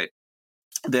game state,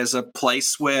 there's a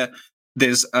place where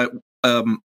there's a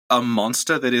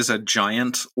monster that is a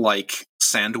giant like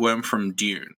sandworm from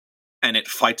Dune, and it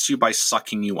fights you by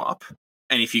sucking you up.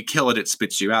 And if you kill it, it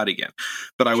spits you out again.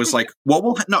 But I was like, what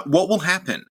will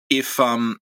happen if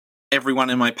everyone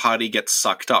in my party gets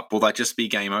sucked up? Will that just be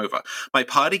game over? My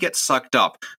party gets sucked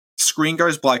up. Screen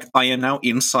goes black. I am now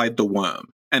inside the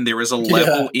worm. And there is a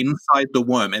level inside the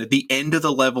worm. And at the end of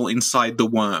the level inside the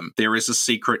worm, there is a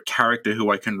secret character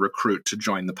who I can recruit to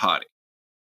join the party.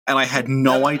 And I had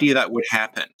no idea that would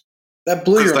happen. That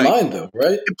blew your mind, though,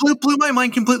 right? It blew my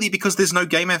mind completely, because there's no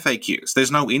game FAQs.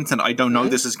 There's no internet. I don't know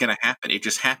this is going to happen. It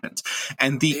just happens.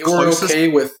 And they were okay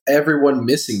with everyone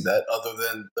missing that, other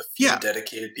than the few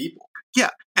dedicated people. Yeah,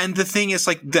 and the thing is,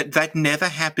 like, that never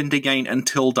happened again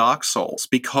until Dark Souls,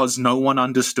 because no one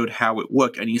understood how it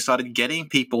worked, and you started getting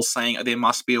people saying there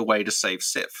must be a way to save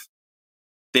Sif.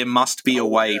 There must be a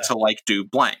way to, like, do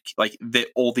blank. Like,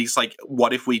 all these, like,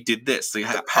 what if we did this?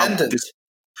 The pendant.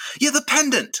 The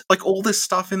pendant! Like, all this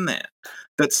stuff in there.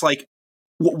 That's, like,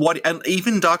 what and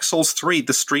even Dark Souls 3,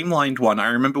 the streamlined one, I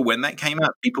remember when that came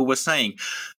out, people were saying,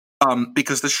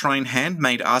 because the Shrine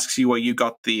Handmaid asks you where you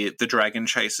got the Dragon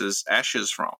Chaser's ashes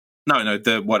from. No,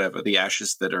 the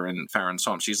ashes that are in Farron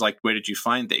Swamp. She's like, where did you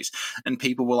find these? And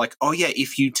people were like, oh yeah,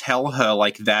 if you tell her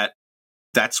like that,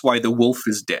 that's why the wolf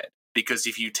is dead. Because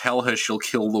if you tell her, she'll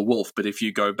kill the wolf. But if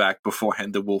you go back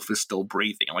beforehand, the wolf is still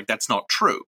breathing. I'm like, that's not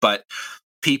true. But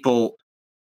people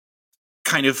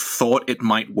kind of thought it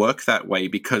might work that way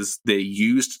because they're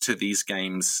used to these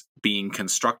games being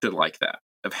constructed like that,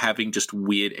 of having just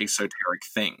weird esoteric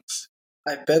things.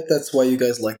 I bet that's why you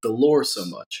guys like the lore so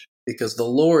much, because the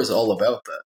lore is all about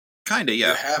that. Kinda,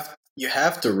 yeah. You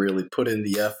have to really put in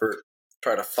the effort,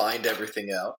 try to find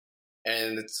everything out,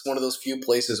 and it's one of those few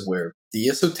places where the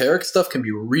esoteric stuff can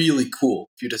be really cool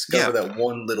if you discover that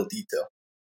one little detail.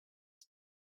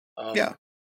 Yeah.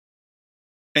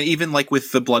 And even like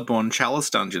with the Bloodborne Chalice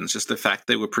dungeons, just the fact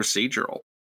they were procedural.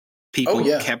 People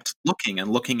kept looking and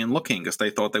looking and looking because they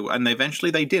thought they were, and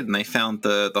eventually they did, and they found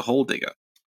the Hole Digger.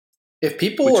 If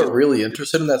people are really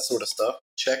interested in that sort of stuff,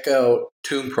 check out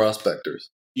Tomb Prospectors.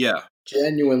 Yeah.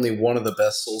 Genuinely one of the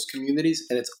best Souls communities,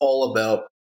 and it's all about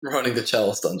running the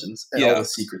Chalice dungeons and all the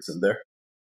secrets in there.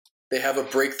 They have a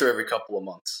breakthrough every couple of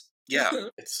months. Yeah.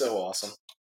 It's so awesome.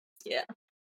 Yeah.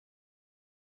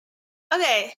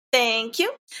 Okay, thank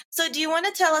you. So do you want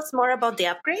to tell us more about the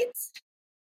upgrades?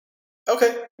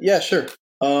 Okay, yeah, sure.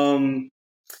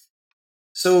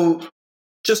 So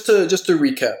just to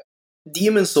recap,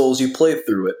 Demon Souls, you play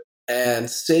through it, and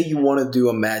say you want to do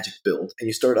a magic build, and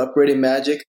you start upgrading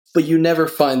magic, but you never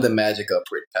find the magic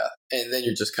upgrade path, and then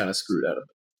you're just kind of screwed out of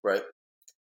it, right?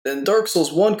 Then Dark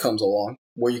Souls 1 comes along,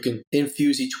 where you can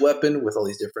infuse each weapon with all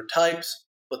these different types,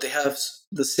 but they have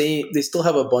the same, they still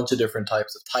have a bunch of different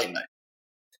types of Titanite.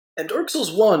 And Dark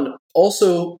Souls 1,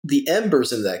 also, the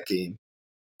embers in that game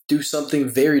do something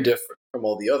very different from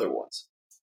all the other ones.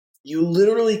 You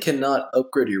literally cannot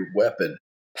upgrade your weapon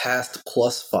past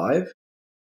 +5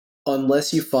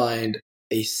 unless you find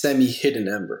a semi-hidden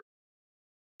ember.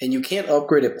 And you can't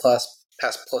upgrade it past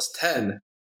 +10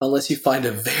 unless you find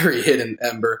a very hidden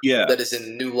ember that is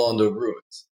in New Londo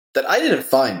Ruins. That I didn't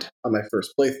find on my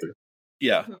first playthrough.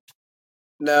 Yeah.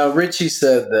 Now, Richie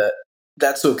said that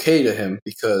that's okay to him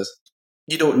because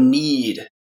you don't need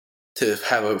to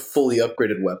have a fully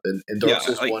upgraded weapon in Dark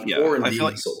Souls 1 or in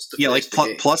Demon Souls to finish the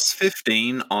game. Plus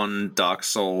 15 on Dark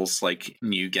Souls, like,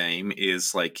 new game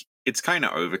is, like, it's kind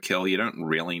of overkill. You don't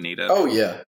really need it. Oh,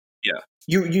 yeah. Yeah.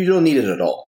 You don't need it at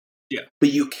all. Yeah.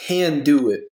 But you can do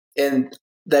it, and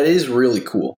that is really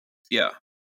cool. Yeah.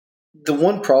 The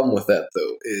one problem with that,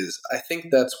 though, is I think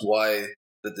that's why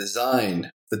the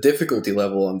design, the difficulty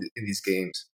level in these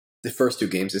games, the first two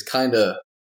games, is kind of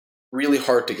really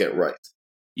hard to get right.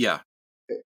 Yeah.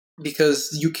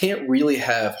 Because you can't really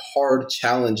have hard,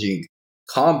 challenging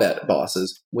combat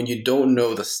bosses when you don't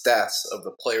know the stats of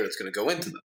the player that's going to go into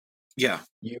them. Yeah.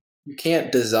 You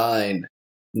can't design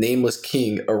Nameless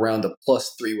King around a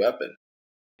 +3 weapon.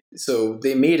 So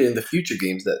they made it in the future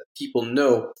games that people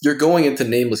know you're going into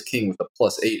Nameless King with a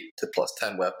 +8 to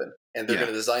 +10 weapon, and they're going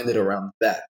to design it around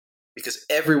that because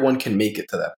everyone can make it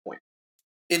to that point.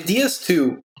 In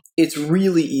DS2, it's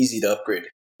really easy to upgrade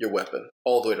your weapon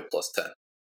all the way to +10.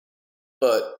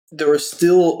 But there are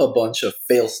still a bunch of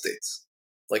fail states.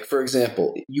 Like, for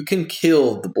example, you can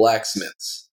kill the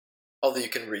blacksmiths, although you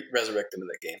can resurrect them in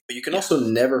the game. But you can also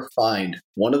never find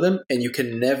one of them, and you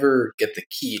can never get the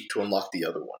key to unlock the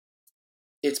other one.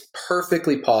 It's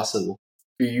perfectly possible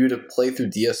for you to play through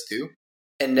DS2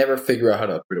 and never figure out how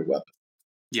to upgrade a weapon.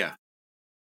 Yeah.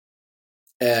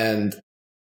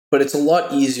 But it's a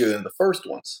lot easier than the first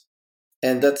ones.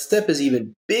 And that step is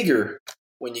even bigger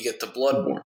when you get to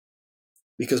Bloodborne.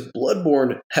 Because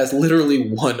Bloodborne has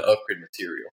literally one upgrade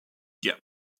material. Yeah.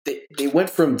 They went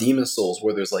from Demon Souls,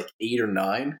 where there's like 8 or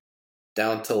 9,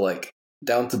 down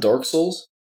to Dark Souls.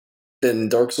 Then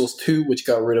Dark Souls 2, which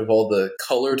got rid of all the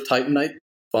colored Titanite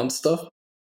fun stuff.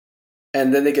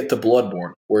 And then they get to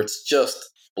Bloodborne, where it's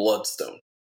just Bloodstone.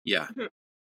 Yeah.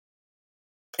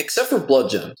 Except for Blood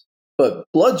Gems. But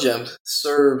Blood Gems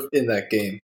serve in that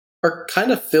game are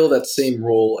kind of fill that same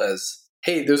role as,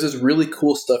 hey, there's this really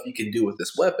cool stuff you can do with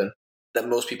this weapon that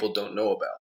most people don't know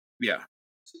about. Yeah.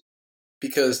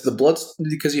 Because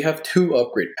you have 2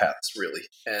 upgrade paths, really.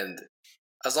 And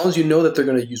as long as you know that they're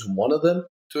going to use one of them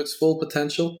to its full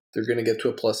potential, they're going to get to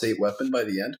a +8 weapon by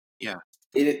the end. Yeah.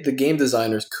 The game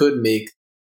designers could make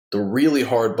the really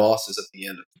hard bosses at the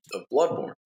end of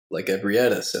Bloodborne, like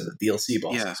Ebrietas and the DLC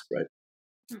bosses, right?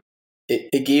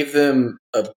 It gave them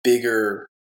a bigger,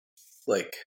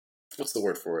 like, what's the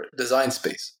word for it? Design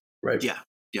space, right? Yeah,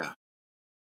 yeah.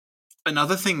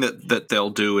 Another thing that they'll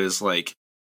do is, like,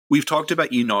 we've talked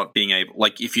about you not being able,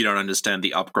 like, if you don't understand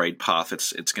the upgrade path,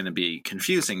 it's going to be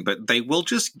confusing, but they will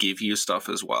just give you stuff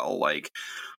as well. Like,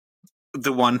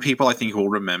 the one people I think will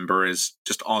remember is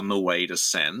just on the way to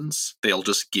Sens, they'll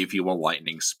just give you a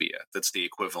lightning spear. That's the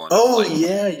equivalent. Oh, of, like,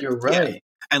 yeah, you're right. Yeah.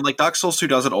 And, like, Dark Souls 2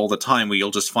 does it all the time, where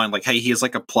you'll just find, like, hey, here's,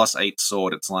 like, a +8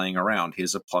 sword, it's lying around.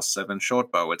 Here's a +7 short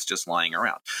bow, it's just lying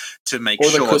around. To make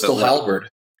sure that... Or the Crystal Halberd.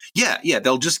 Yeah,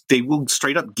 they will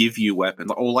straight up give you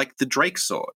weapons. Or, like, the Drake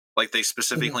sword. Like, they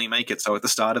specifically make it so at the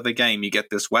start of the game, you get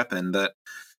this weapon that...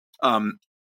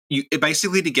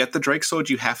 basically, to get the Drake sword,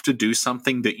 you have to do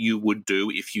something that you would do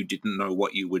if you didn't know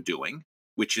what you were doing,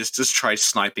 which is just try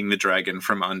sniping the dragon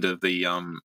from under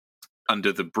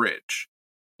the bridge.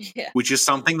 Yeah. Which is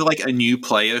something that, like, a new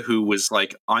player who was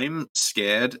like, I'm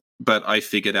scared, but I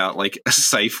figured out, like, a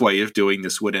safe way of doing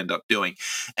this would end up doing.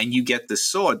 And you get this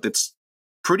sword that's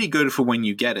pretty good for when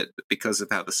you get it, but because of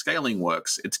how the scaling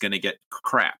works, it's going to get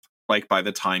crap, like, by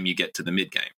the time you get to the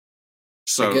mid-game.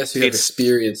 So I guess you have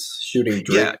experience shooting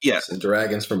drakes and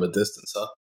dragons from a distance, huh?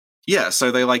 Yeah,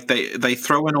 so they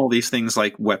throw in all these things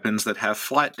like weapons that have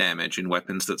flat damage and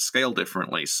weapons that scale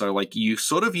differently. So, like, you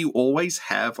always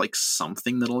have, like,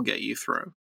 something that'll get you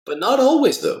through. But not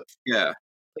always, though. Yeah.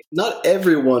 Like, not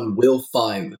everyone will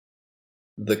find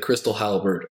the Crystal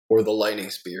Halberd or the Lightning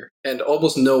Spear. And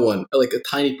almost no one, like a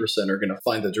tiny percent, are going to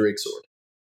find the Drake Sword.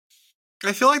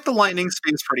 I feel like the Lightning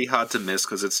Spear is pretty hard to miss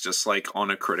because it's just, like, on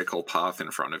a critical path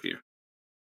in front of you.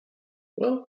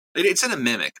 Well, It's in a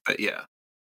mimic, but yeah.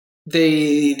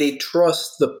 they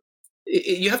trust the.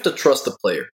 You have to trust the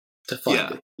player to find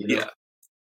Yeah, it. You know, yeah.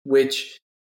 which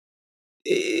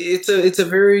it's a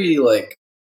very like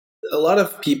a lot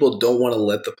of people don't want to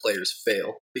let the players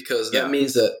fail because that Yeah.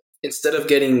 means that instead of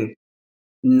getting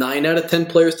 9 out of 10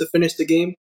 players to finish the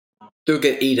game, they'll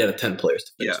get 8 out of 10 players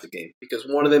to finish Yeah. the game because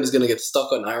one of them is going to get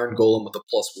stuck on Iron Golem with a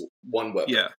 +1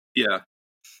 weapon. Yeah, yeah.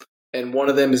 And one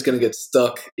of them is going to get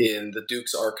stuck in the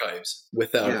Duke's archives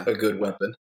without a good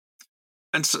weapon.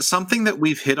 And so something that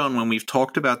we've hit on when we've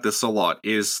talked about this a lot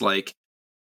is like,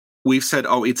 we've said,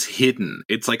 oh, it's hidden.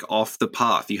 It's like off the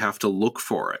path. You have to look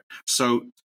for it. So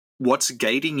what's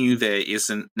gating you there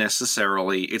isn't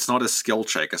necessarily, it's not a skill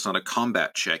check. It's not a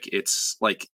combat check. It's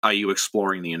like, are you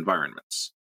exploring the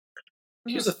environments?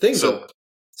 Here's the thing, though.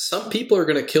 Some people are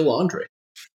going to kill Andre.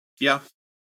 Yeah.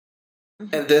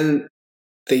 And then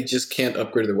they just can't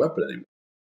upgrade their weapon anymore.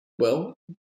 Well,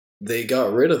 they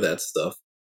got rid of that stuff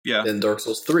in Dark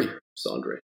Souls 3,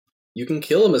 Andre. You can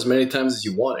kill him as many times as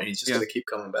you want, and he's just going to keep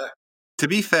coming back. To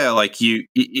be fair, like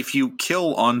if you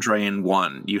kill Andre in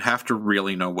 1, you have to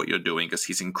really know what you're doing because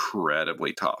he's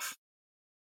incredibly tough.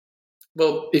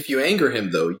 Well, if you anger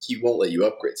him, though, he won't let you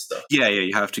upgrade stuff. Yeah,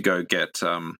 you have to go get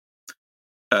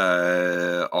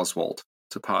Oswald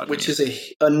to pardon which you.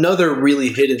 is another really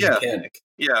hidden mechanic.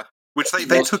 Yeah, which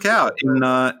they took out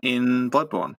in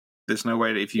Bloodborne. There's no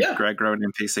way that if you aggro an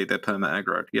NPC, they're perma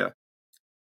aggroed. Yeah.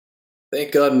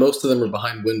 Thank God most of them are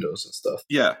behind windows and stuff.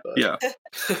 Yeah, yeah.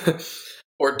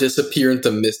 Or disappear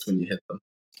into mist when you hit them.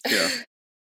 Yeah.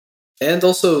 And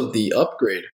also the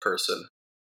upgrade person,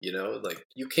 you know, like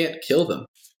you can't kill them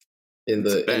in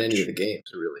any of the games,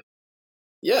 really.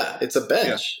 Yeah, it's a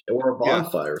bench or a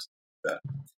bonfire or something like that.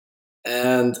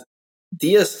 And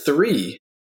DS3,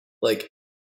 like,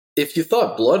 if you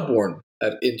thought Bloodborne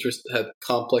had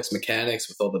complex mechanics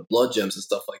with all the blood gems and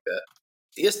stuff like that,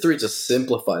 DS3 just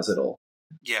simplifies it all.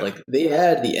 Yeah. Like, they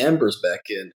add the embers back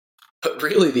in, but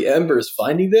really the embers,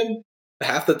 finding them,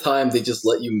 half the time they just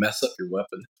let you mess up your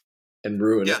weapon and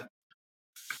ruin it.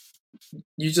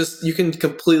 You can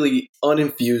completely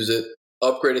uninfuse it,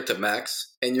 upgrade it to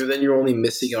max, and you're only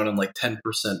missing out on like 10%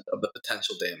 of the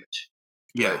potential damage.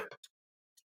 Yeah. Right?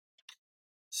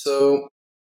 So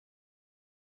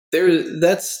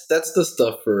that's the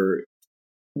stuff for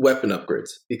weapon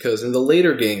upgrades, because in the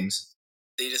later games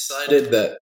they decided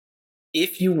that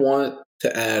if you want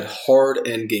to add hard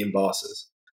endgame bosses,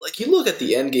 like you look at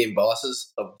the endgame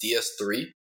bosses of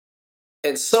DS3,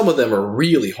 and some of them are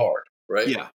really hard, right?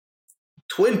 Yeah.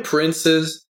 Twin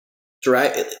Princes,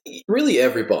 really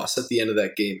every boss at the end of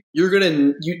that game,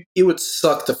 it would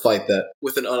suck to fight that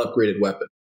with an unupgraded weapon.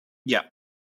 Yeah.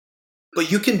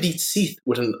 But you can beat Seath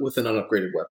with an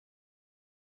unupgraded weapon.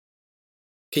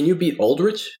 Can you beat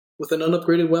Aldrich with an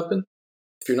unupgraded weapon?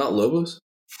 If you're not Lobos?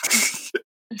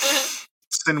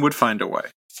 Sin would find a way.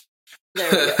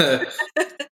 There we go.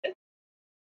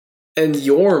 And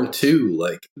Yorm, too.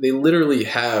 Like, they literally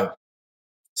have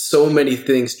so many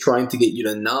things trying to get you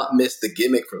to not miss the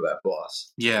gimmick for that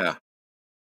boss. Yeah.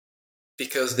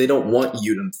 Because they don't want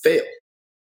you to fail.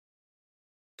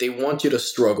 They want you to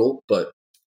struggle, but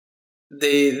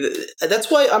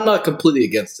that's why I'm not completely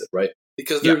against it, right?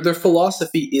 Because their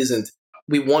philosophy isn't,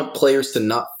 we want players to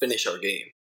not finish our game.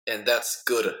 And that's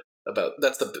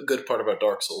the good part about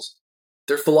Dark Souls.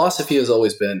 Their philosophy has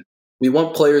always been, we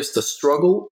want players to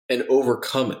struggle and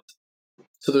overcome it.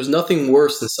 So there's nothing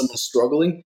worse than someone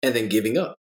struggling and then giving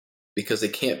up because they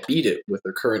can't beat it with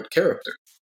their current character,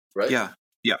 right? Yeah,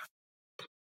 yeah.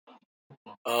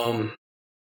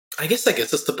 I guess that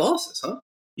gets us to bosses, huh?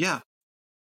 Yeah.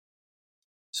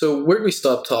 So where did we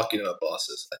stop talking about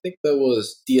bosses? I think that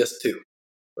was DS2,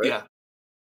 right? Yeah.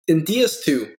 In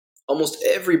DS2, almost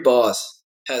every boss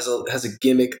has a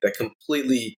gimmick that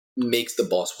completely makes the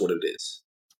boss what it is.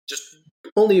 Just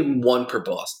only one per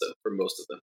boss, though, for most of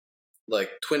them.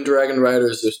 Like Twin Dragon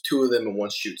Riders, there's 2 of them and one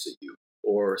shoots at you.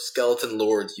 Or Skeleton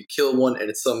Lords, you kill one and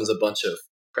it summons a bunch of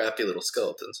crappy little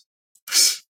skeletons.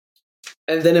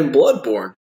 And then in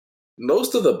Bloodborne,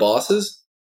 most of the bosses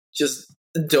just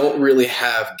don't really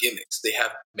have gimmicks. They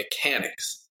have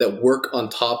mechanics that work on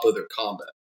top of their combat,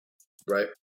 right?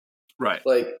 Right.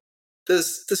 Like,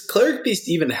 does Cleric Beast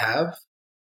even have?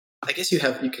 I guess you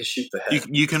can shoot the head.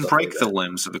 You can break the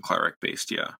limbs of the Cleric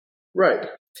Beast, yeah. Right.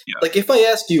 Yeah. Like, if I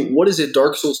asked you, what is a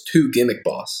Dark Souls 2 gimmick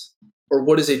boss? Or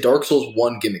what is a Dark Souls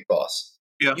 1 gimmick boss?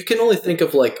 Yeah. You can only think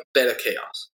of, like, Beta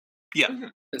Chaos. Yeah.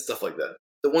 And stuff like that.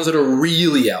 The ones that are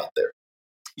really out there.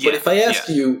 Yeah. But if I ask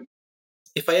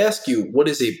you, what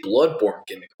is a Bloodborne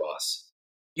gimmick boss?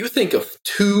 You think of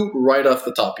 2 right off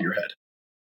the top of your head.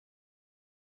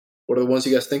 What are the ones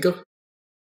you guys think of?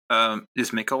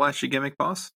 Is Mikolash a gimmick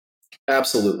boss?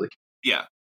 Absolutely. Yeah.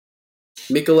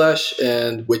 Mikolash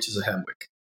and Witches of Hamwick.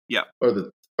 Yeah. Are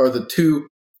the two,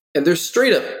 and they're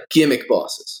straight up gimmick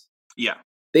bosses. Yeah.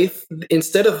 They,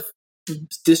 instead of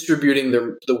distributing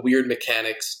the weird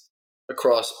mechanics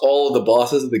across all of the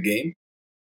bosses of the game,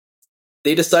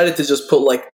 they decided to just put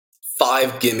like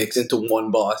 5 gimmicks into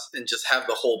one boss and just have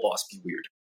the whole boss be weird.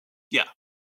 Yeah.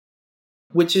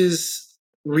 Which is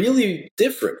really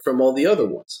different from all the other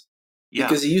ones. Yeah.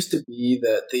 Because it used to be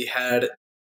that they had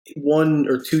 1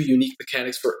 or 2 unique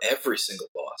mechanics for every single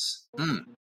boss.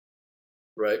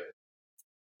 Right?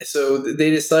 So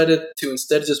they decided to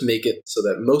instead just make it so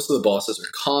that most of the bosses are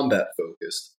combat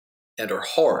focused and are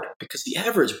hard, because the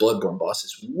average Bloodborne boss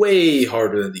is way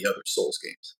harder than the other Souls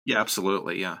games. Yeah,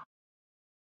 absolutely, yeah.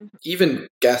 Even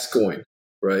Gascoigne,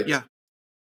 right? Yeah.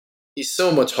 He's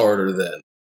so much harder than...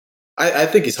 I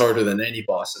think he's harder than any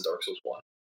boss in Dark Souls 1.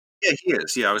 Yeah, he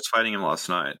is. Yeah, I was fighting him last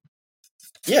night.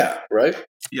 Yeah, right?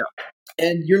 Yeah.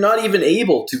 And you're not even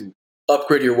able to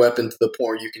upgrade your weapon to the point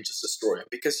where you can just destroy him,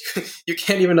 because you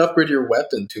can't even upgrade your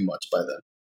weapon too much by then.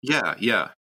 Yeah, yeah.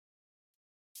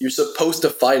 You're supposed to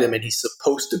fight him, and he's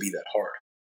supposed to be that hard.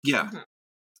 Yeah.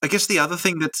 I guess the other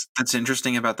thing that's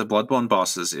interesting about the Bloodborne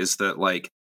bosses is that, like,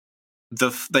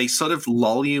 they sort of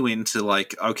lull you into,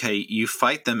 like, okay, you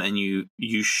fight them and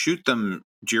you shoot them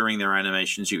during their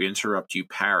animations, you interrupt, you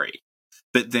parry.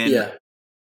 But then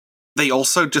they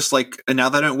also just, like, and now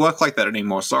they don't work like that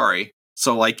anymore, sorry.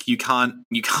 So, like, you can't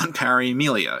parry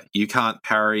Amelia. You can't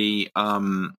parry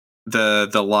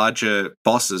the larger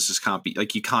bosses just can't be,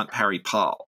 like, you can't parry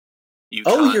Paul.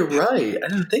 You're right. I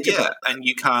didn't think about that. And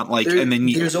you can't, like,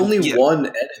 there's only one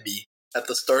enemy at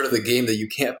the start of the game that you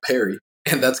can't parry,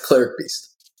 and that's Cleric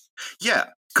Beast. Yeah,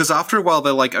 because after a while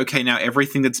they're like, okay, now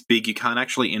everything that's big you can't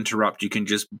actually interrupt. You can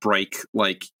just break,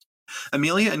 like,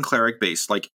 Amelia and Cleric Beast,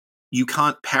 like, you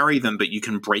can't parry them, but you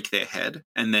can break their head,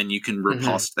 and then you can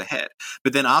riposte the head.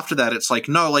 But then after that, it's like,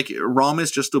 no, like, Rom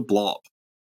is just a blob.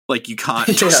 Like, you can't,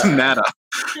 it doesn't matter.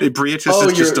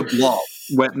 Briatus is just a blob.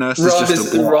 Wet Nurse is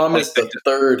just a blob. Rom is the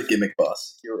third gimmick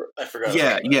boss. I forgot.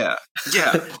 Yeah.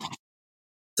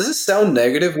 Does it sound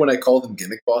negative when I call them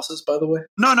gimmick bosses, by the way?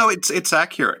 No, it's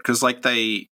accurate, because, like,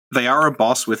 they are a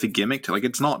boss with a gimmick to, like,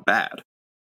 it's not bad.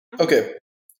 Okay.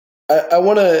 I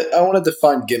wanna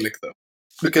define gimmick, though,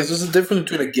 because there's a difference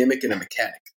between a gimmick and a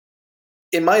mechanic.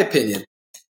 In my opinion,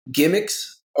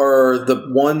 gimmicks are the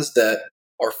ones that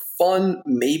are fun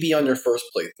maybe on your first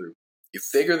playthrough. You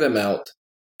figure them out,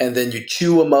 and then you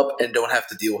chew them up and don't have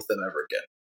to deal with them ever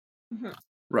again.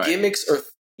 Right. Gimmicks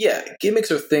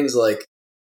are things like,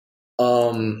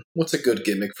 what's a good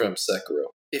gimmick from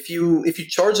Sekiro? If you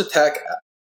charge attack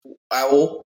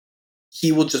Owl,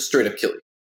 he will just straight up kill you.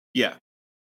 Yeah.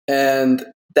 And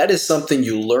that is something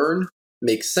you learn,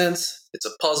 makes sense, it's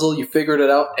a puzzle, you figured it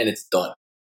out, and it's done.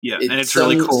 Yeah, and it's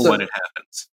really cool when it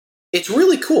happens. It's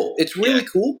really cool. It's really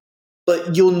cool,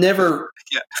 but you'll never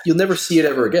see it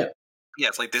ever again. Yeah,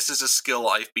 it's like, this is a skill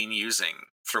I've been using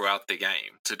throughout the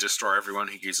game to destroy everyone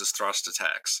who uses thrust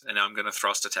attacks, and now I'm going to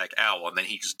thrust attack Owl, and then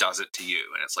he just does it to you,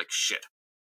 and it's like, shit.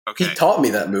 Okay. He taught me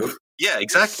that move. Yeah,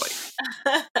 exactly.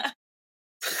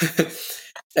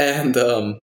 And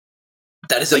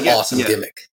that is an awesome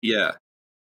gimmick. Yeah.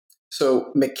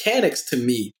 So mechanics to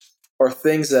me are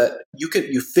things that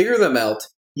you figure them out,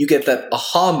 you get that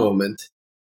aha moment,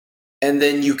 and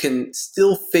then you can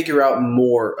still figure out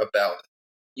more about it.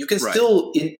 You can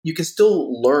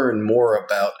still learn more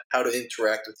about how to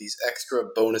interact with these extra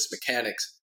bonus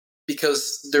mechanics,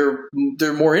 because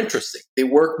they're more interesting. They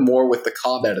work more with the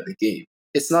combat of the game.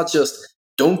 It's not just,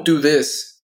 don't do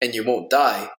this and you won't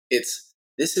die. This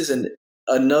is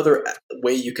another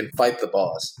way you can fight the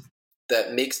boss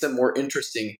that makes them more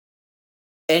interesting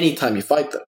anytime you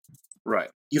fight them. Right.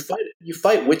 You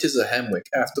fight Witches of Hamwick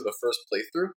after the first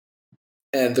playthrough,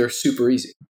 and they're super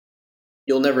easy.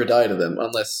 You'll never die to them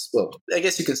unless, well, I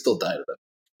guess you can still die to them.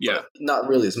 Yeah. Not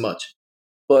really as much.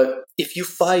 But if you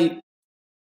fight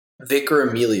Vicar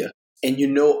Amelia, and you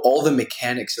know all the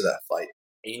mechanics of that fight,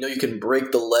 and you know you can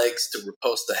break the legs to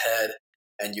riposte the head,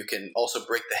 and you can also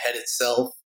break the head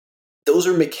itself, those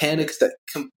are mechanics that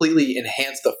completely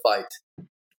enhance the fight.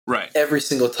 Right. Every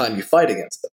single time you fight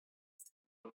against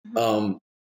them.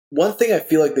 One thing I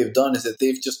feel like they've done is that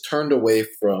they've just turned away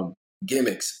from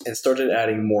gimmicks and started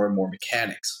adding more and more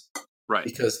mechanics. Right.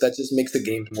 Because that just makes the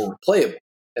games more replayable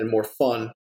and more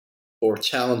fun, or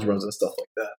challenge runs and stuff like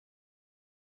that.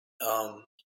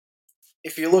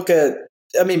 If you look at,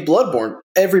 Bloodborne,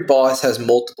 every boss has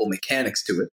multiple mechanics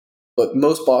to it, but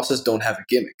most bosses don't have a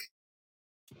gimmick.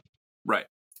 Right.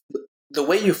 The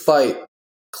way you fight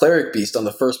cleric beast on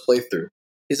the first playthrough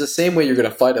is the same way you're going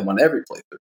to fight him on every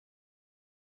playthrough.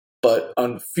 But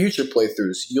on future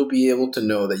playthroughs, you'll be able to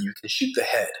know that you can shoot the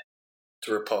head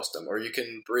to riposte him, or you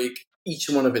can break each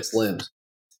one of its limbs.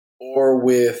 Or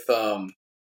with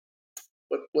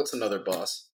what's another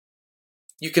boss?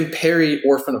 You can parry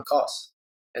Orphan of Kos,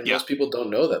 and most people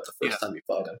don't know that the first time you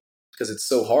fight him because it's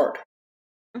so hard.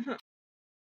 Mhm.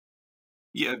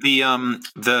 Yeah,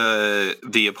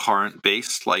 the abhorrent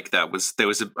beast, like there was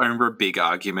I remember a big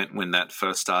argument when that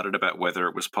first started about whether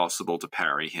it was possible to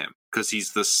parry him because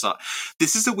he's this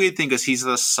is a weird thing because he's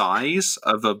the size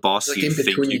of a boss Like you in think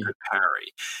you between. could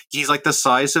parry. He's like the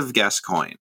size of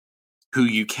Gascoigne, who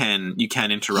you can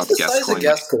interrupt. He's the size of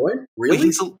Gascoigne?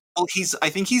 Really? He's I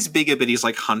think he's bigger, but he's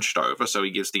like hunched over, so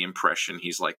he gives the impression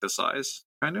he's like the size,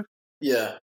 kind of.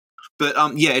 Yeah. But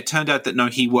it turned out that no,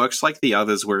 he works like the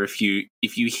others, where if you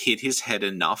hit his head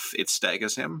enough, it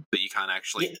staggers him, but you can't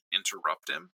actually interrupt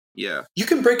him. Yeah, you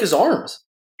can break his arms.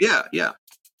 Yeah.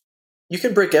 You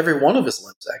can break every one of his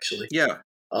limbs, actually. Yeah.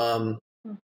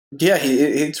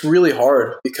 It's really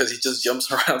hard because he just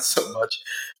jumps around so much.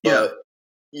 But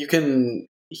you can.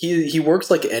 He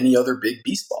works like any other big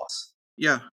beast boss.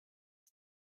 Yeah.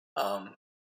 And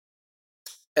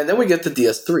then we get to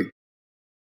DS3.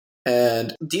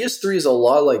 And DS3 is a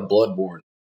lot like Bloodborne.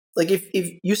 Like, if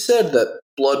you said that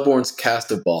Bloodborne's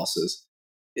cast of bosses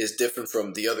is different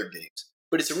from the other games,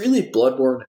 but it's really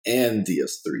Bloodborne and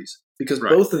DS3's. Because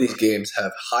both of these games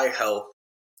have high health,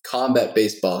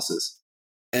 combat-based bosses.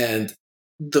 And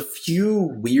the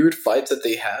few weird fights that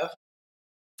they have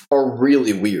are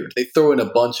really weird. They throw in a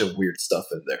bunch of weird stuff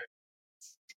in there.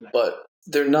 But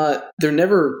they're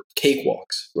never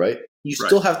cakewalks, right? You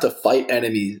still have to fight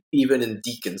enemies even in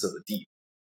Deacons of the Deep.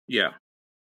 Yeah.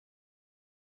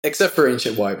 Except for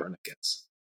Ancient Wyvern, I guess.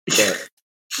 But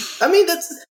I mean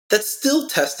that's still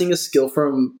testing a skill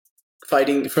from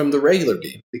fighting from the regular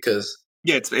game because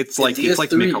it's like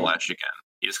Mikolash again.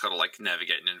 You just gotta like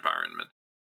navigate an environment.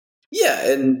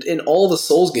 Yeah, and in all the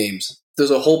Souls games, there's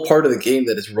a whole part of the game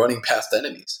that is running past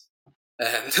enemies.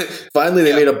 And finally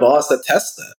they made a boss that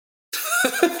tests that.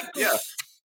 Yeah.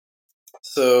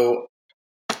 So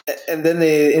and then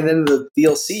the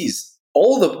DLCs,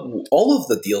 all of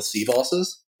the DLC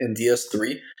bosses in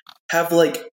DS3 have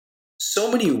like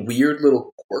so many weird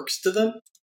little quirks to them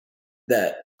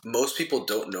that most people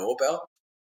don't know about,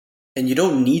 and you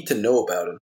don't need to know about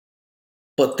them.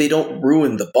 But they don't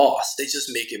ruin the boss; they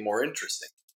just make it more interesting.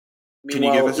 Can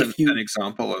you give us an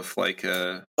example of like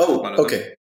one of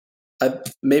okay.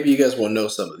 Maybe you guys won't know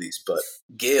some of these, but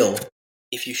Gale,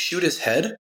 if you shoot his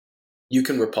head, you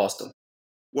can riposte him.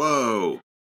 Whoa!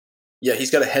 Yeah,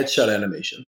 he's got a headshot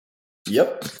animation.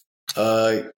 Yep.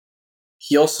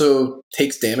 He also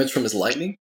takes damage from his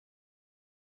lightning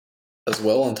as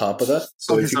well. On top of that,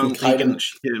 so if you can kite him,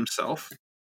 hit himself.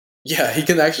 Yeah, he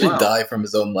can actually die from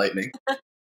his own lightning.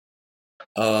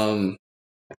 You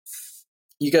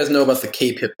guys know about the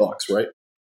cape hitbox, right?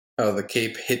 How the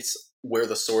cape hits where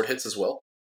the sword hits as well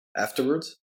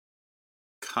afterwards.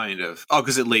 Kind of. Oh,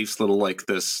 because it leaves little like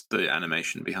the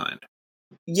animation behind.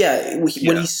 Yeah,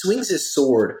 when he swings his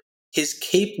sword, his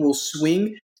cape will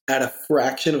swing at a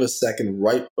fraction of a second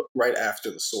right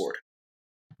after the sword,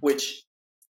 which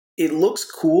it looks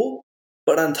cool,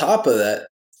 but on top of that,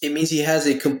 it means he has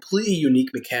a completely unique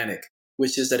mechanic,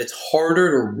 which is that it's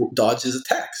harder to dodge his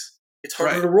attacks. It's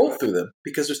harder to roll through them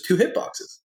because there's 2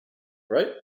 hitboxes, right?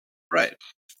 Right.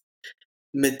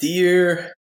 Medivh's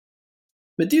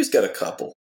got a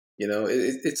couple. You know,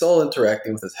 it's all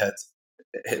interacting with his head.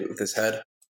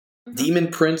 Mm-hmm. Demon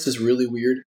Prince is really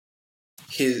weird.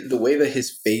 The way that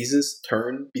his phases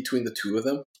turn between the 2 of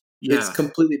them, it's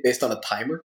completely based on a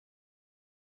timer.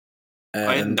 And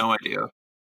I had no idea.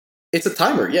 It's a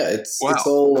timer, yeah. It's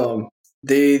all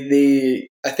they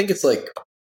I think it's like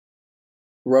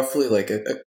roughly like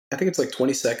I think it's like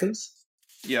 20 seconds.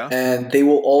 Yeah. And they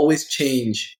will always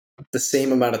change the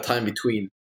same amount of time between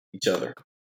each other.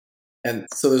 And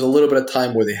so there's a little bit of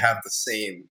time where they have the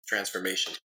same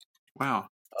transformation. Wow.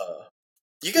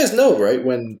 You guys know, right?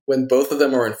 When both of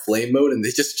them are in flame mode and they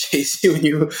just chase you and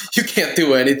you can't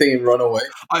do anything and run away.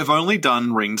 I've only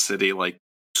done Ring City like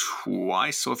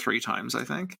twice or 3 times, I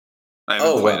think. I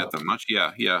haven't played it that much.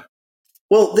 Yeah.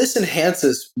 Well, this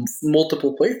enhances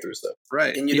multiple playthroughs, though.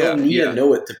 Right. And you don't need to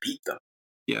know it to beat them.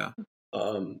 Yeah.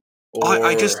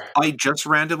 I just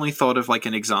randomly thought of like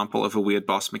an example of a weird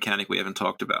boss mechanic we haven't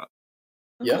talked about.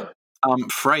 Yeah.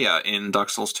 Freya in Dark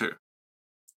Souls 2.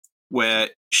 Where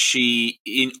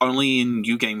only in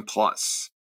New Game Plus,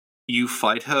 you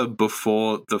fight her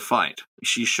before the fight.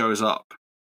 She shows up.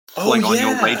 like on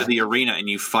your way to the arena, and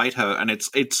you fight her, and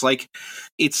it's like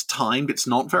it's timed. It's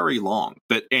not very long,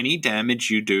 but any damage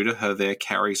you do to her there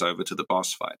carries over to the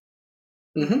boss fight.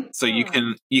 Mm-hmm. So you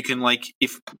can like,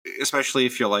 if especially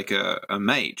if you're like a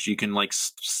mage, you can like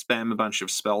spam a bunch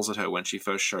of spells at her when she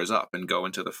first shows up and go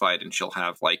into the fight, and she'll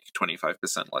have like 25%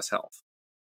 less health.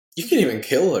 You can even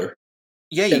kill her.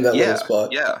 Yeah, in that little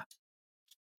spot. Yeah.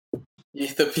 You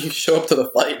show up to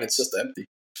the fight and it's just empty.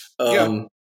 Yeah.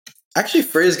 Actually,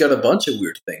 Freya's got a bunch of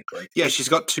weird things. Like, yeah, she's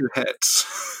got 2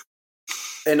 heads.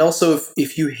 and also,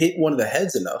 if you hit one of the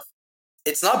heads enough,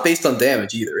 it's not based on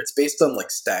damage either. It's based on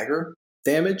like stagger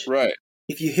damage. Right.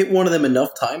 If you hit one of them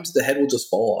enough times, the head will just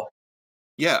fall off.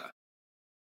 Yeah.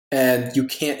 And you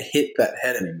can't hit that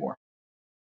head anymore.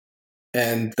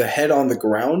 And the head on the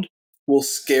ground will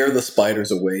scare the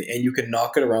spiders away, and you can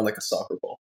knock it around like a soccer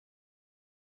ball.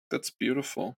 That's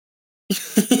beautiful.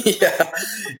 Yeah.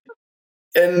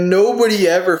 And nobody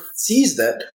ever sees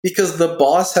that because the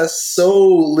boss has so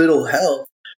little health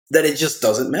that it just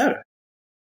doesn't matter.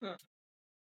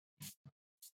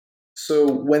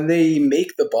 So when they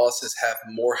make the bosses have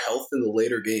more health in the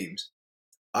later games,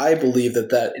 I believe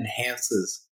that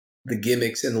enhances the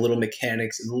gimmicks and the little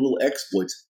mechanics and the little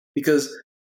exploits, because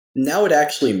now it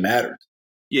actually matters.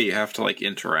 Yeah, you have to like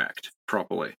interact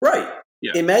properly. Right.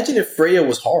 Yeah. Imagine if Freya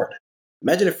was hard.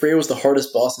 Imagine if Freya was the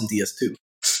hardest boss in DS2.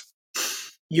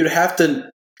 You'd have to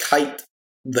kite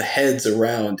the heads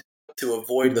around to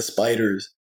avoid the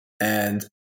spiders and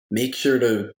make sure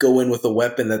to go in with a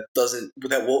weapon that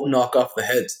won't knock off the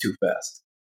heads too fast.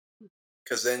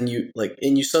 Because then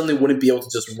you suddenly wouldn't be able to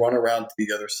just run around to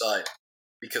the other side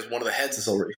because one of the heads has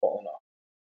already fallen off.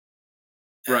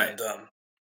 Right. And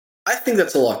I think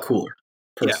that's a lot cooler,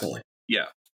 personally. Yeah.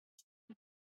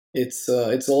 It's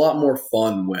a lot more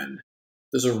fun when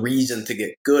there's a reason to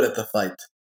get good at the fight.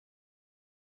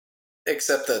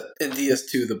 Except that in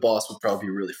DS2, the boss would probably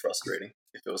be really frustrating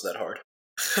if it was that hard.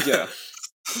 Yeah.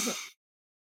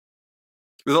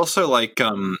 There's also like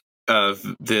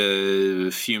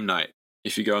the Fume Knight.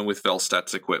 If you're going with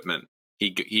Velstat's equipment,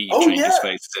 he changes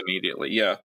faces immediately.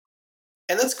 Yeah.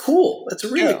 And that's cool. That's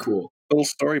really cool. Little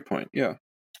story point. Yeah.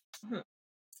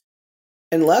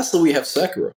 And lastly, we have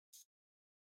Sekiro,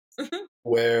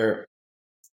 where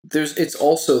it's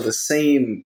also the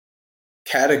same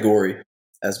category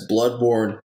as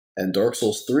Bloodborne and Dark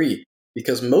Souls 3,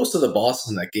 because most of the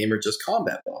bosses in that game are just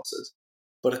combat bosses,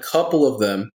 but a couple of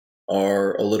them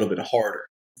are a little bit harder.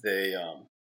 They,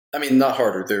 not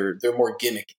harder. They're more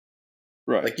gimmicky.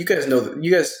 Right. Like you guys,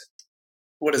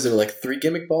 what is there, like 3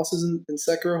 gimmick bosses in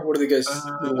Sekiro? What are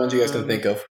the ones you guys can think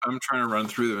of? I'm trying to run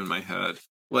through them in my head.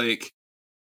 Like,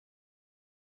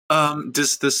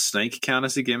 does the snake count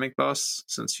as a gimmick boss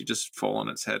since you just fall on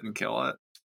its head and kill it?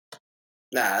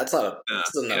 Nah, that's not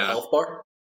a health bar.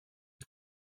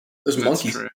 There's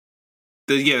monkeys. True.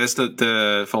 There's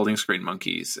the folding screen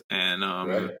monkeys and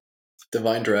right.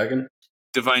 Divine Dragon.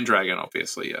 Divine Dragon,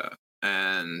 obviously, yeah.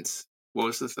 And what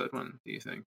was the third one, do you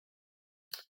think?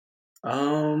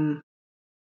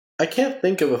 I can't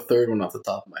think of a third one off the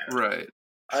top of my head. Right.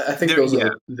 I think those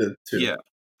are the 2. Yeah.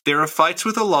 There are fights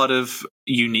with a lot of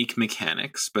unique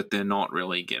mechanics, but they're not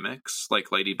really gimmicks,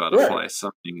 like Lady Butterfly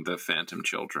summoning the Phantom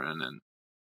Children, and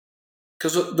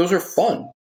because those are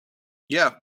fun.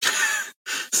 Yeah.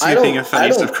 Sweeping a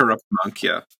face of corrupt monk,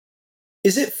 yeah.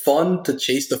 Is it fun to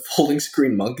chase the folding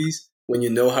screen monkeys when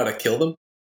you know how to kill them?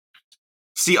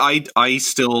 See, I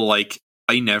still, like,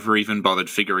 I never even bothered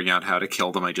figuring out how to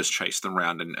kill them. I just chased them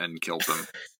around and killed them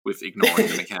with ignoring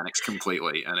the mechanics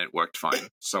completely, and it worked fine.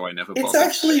 So I never bothered. It's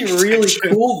actually really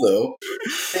cool, though.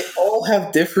 They all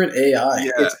have different AI.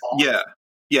 Yeah, it's awesome.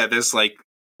 Yeah, there's, like,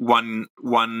 one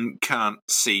can't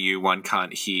see you, one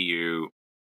can't hear you,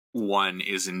 one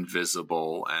is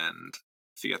invisible, and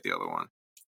I forget the other one.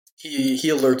 He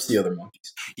alerts the other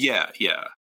monkeys. Yeah.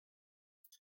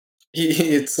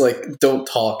 It's like, don't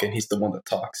talk, and he's the one that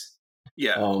talks.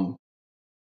 Yeah.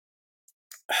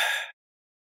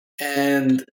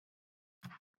 And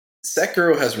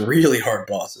Sekiro has really hard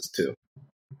bosses, too.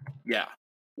 Yeah.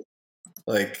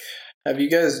 Like, have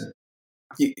you guys...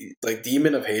 like,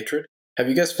 Demon of Hatred? Have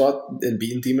you guys fought and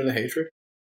beaten Demon of Hatred?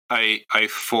 I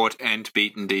fought and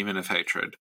beaten Demon of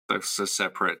Hatred. Those are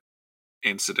separate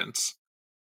incidents.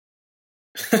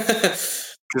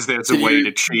 Because there's a way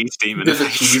to cheat Demon of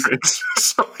Hatred.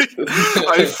 So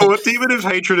I fought Demon of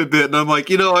Hatred a bit, and I'm like,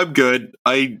 I'm good.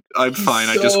 I'm fine.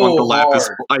 I just want the lapis.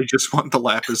 I just want the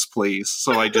lapis, please.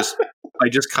 So I just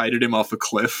kited him off a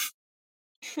cliff.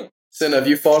 Sin, have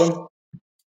you fought him?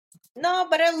 No,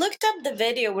 but I looked up the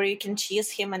video where you can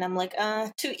cheese him, and I'm like,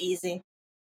 too easy.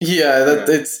 Yeah,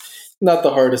 it's not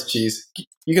the hardest cheese.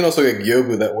 You can also get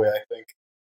Gyobu that way, I think.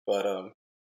 But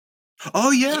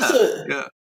Oh he's yeah, a. yeah,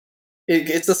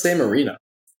 It's the same arena.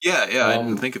 yeah. I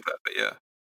didn't think of that, but yeah,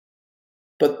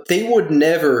 But they would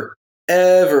never,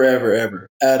 ever, ever, ever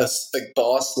add a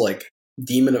boss like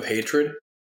Demon of Hatred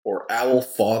or Owl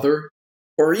Father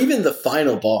or even the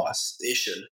final boss,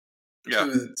 Ishin, yeah,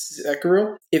 to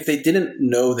Sekiro if they didn't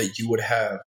know that you would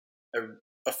have a,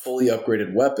 a fully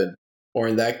upgraded weapon, or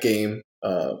in that game,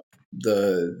 the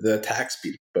attack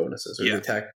speed bonuses or the yeah,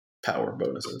 attack power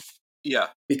bonuses. yeah.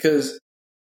 Because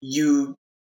you,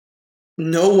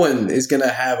 no one is gonna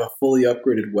have a fully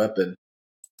upgraded weapon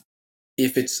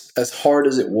if it's as hard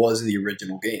as it was in the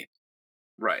original game.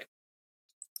 Right.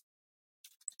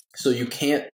 So you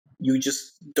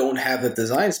just don't have the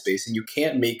design space, and you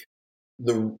can't make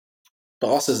the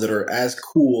bosses that are as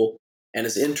cool and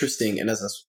as interesting and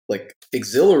as like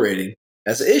exhilarating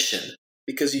as Ishin,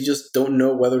 because you just don't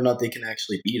know whether or not they can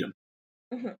actually beat him.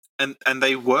 And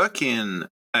they work in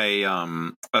a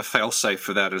failsafe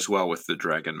for that as well with the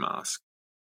dragon mask.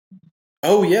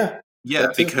 Oh yeah, Yeah,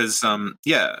 because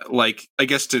like I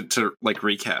guess to like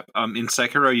recap, in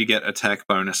Sekiro you get attack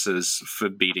bonuses for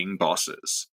beating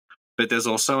bosses. But there's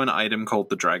also an item called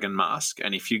the Dragon Mask,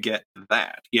 and if you get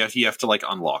that, you have to like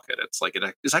unlock it. It's like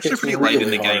it's actually it's pretty late in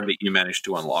really the game hard. that you manage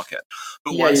to unlock it.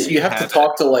 But Yeah, once you you have to have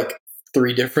talk to like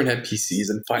 3 different NPCs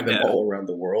and find them yeah, all around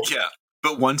the world. yeah.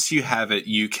 But once you have it,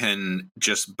 you can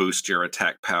just boost your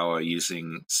attack power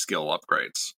using skill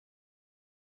upgrades.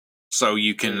 So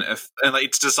you can, and like,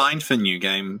 it's designed for new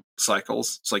game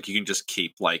cycles. It's like you can just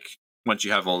keep like once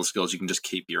you have all the skills, you can just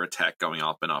keep your attack going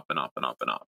up and up and up and up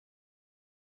and up.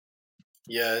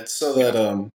 Yeah, it's so that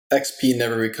XP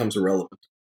never becomes irrelevant.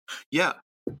 Yeah.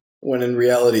 When in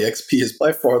reality, XP is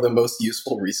by far the most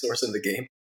useful resource in the game.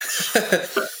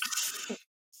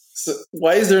 So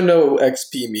why is there no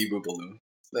XP Miibu balloon?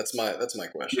 That's my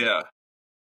question. Yeah.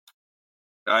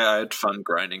 I had fun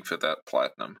grinding for that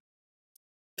platinum.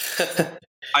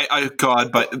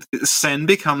 God, but Sen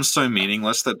becomes so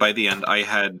meaningless that by the end I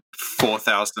had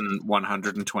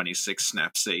 4,126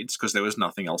 snap seeds because there was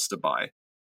nothing else to buy.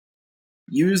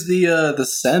 Use the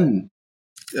Sen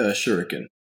shuriken.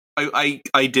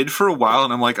 I did for a while,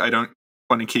 and I'm like, I don't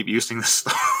want to keep using this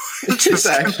stuff. It's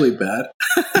actually bad.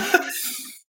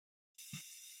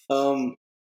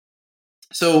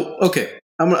 So okay,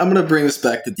 I'm gonna bring this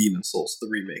back to Demon Souls, the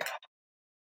remake.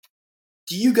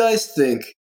 Do you guys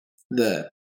think that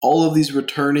all of these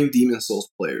returning Demon Souls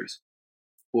players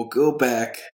will go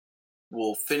back,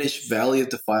 will finish Valley of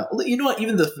Defilement? You know what?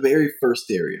 Even the very first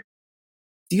area.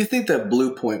 Do you think that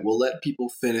Blue Point will let people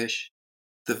finish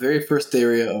the very first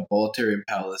area of Bolitarian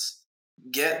Palace,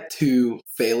 get to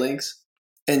Phalanx,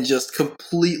 and just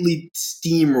completely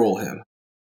steamroll him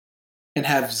and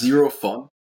have zero fun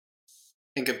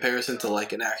in comparison to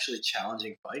like an actually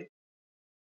challenging fight?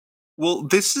 Well,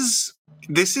 this is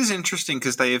interesting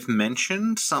because they have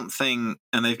mentioned something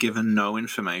and they've given no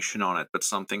information on it, but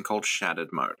something called shattered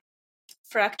mode.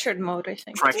 Fractured mode, I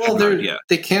think. Fractured mode, yeah.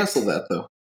 They canceled that though.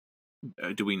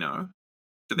 Do we know?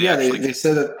 Did They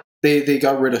said that they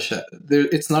got rid of Shat.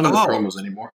 It's not in the promos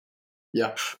anymore.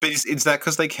 Yeah, but is that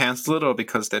because they canceled it or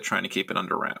because they're trying to keep it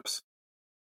under wraps?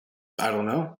 I don't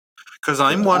know. Because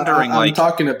I'm wondering, I'm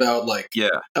talking about like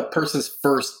a person's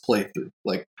first playthrough.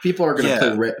 Like people are going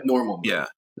to play normal mode,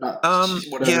 not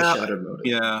whatever shattered mode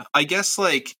is. Yeah, I guess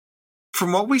like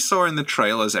from what we saw in the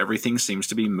trailers, everything seems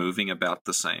to be moving about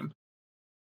the same.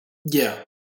 Yeah.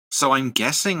 So I'm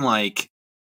guessing like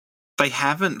they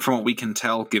haven't, from what we can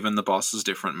tell, given the bosses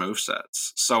different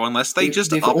movesets. So unless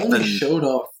they've only showed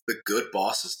off the good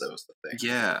bosses, that was the thing.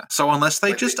 Yeah. So unless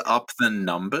they just up the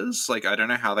numbers, like I don't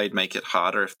know how they'd make it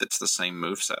harder if it's the same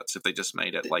movesets. If they just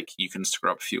made it like you can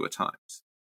screw up fewer times,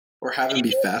 or have them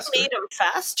be faster. Made them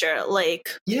faster,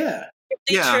 like if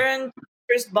they turn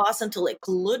first boss into like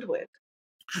Ludwig.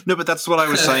 No, but that's what I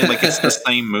was saying. Like it's the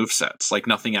same movesets. Like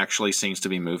nothing actually seems to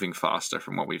be moving faster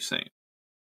from what we've seen.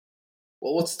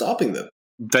 Well, what's stopping them?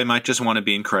 They might just want to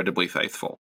be incredibly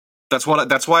faithful. That's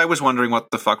why I was wondering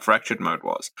what the fuck fractured mode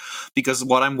was. Because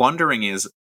what I'm wondering is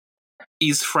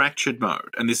fractured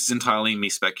mode, and this is entirely me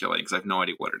speculating because I have no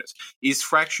idea what it is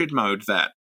fractured mode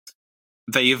that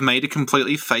they have made a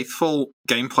completely faithful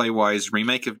gameplay-wise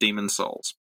remake of Demon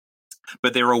Souls,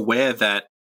 but they're aware that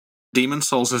Demon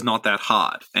Souls is not that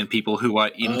hard, and people who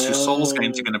are into Souls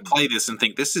games are going to play this and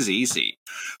think this is easy.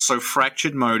 So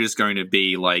fractured mode is going to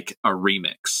be like a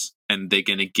remix, and they're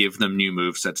going to give them new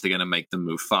movesets, they're going to make them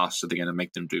move faster, they're going to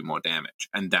make them do more damage,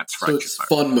 and that's fractured mode.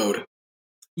 Fun mode.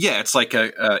 Yeah, it's like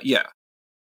a.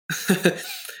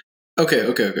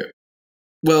 Okay.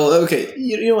 Well, okay.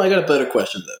 You know, I got a better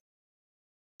question then.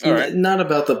 All right. Not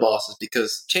about the bosses,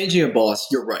 because changing a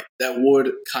boss, you're right, that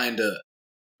would kind of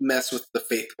mess with the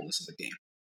faithfulness of the game.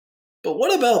 But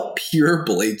what about pure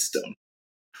Bladestone?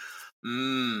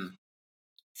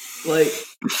 Like,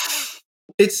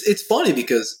 it's funny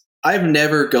because I've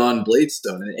never gone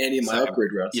Bladestone in any of my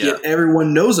upgrade routes, yet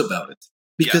everyone knows about it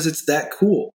because it's that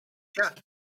cool. Yeah.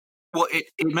 Well,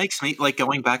 it makes me, like,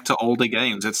 going back to older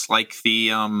games, it's like the,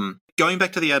 going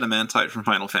back to the Adamantite from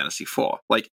Final Fantasy IV.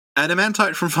 Like,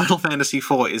 Adamantite from Final Fantasy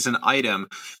IV is an item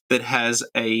that has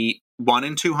a 1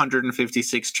 in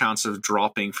 256 chance of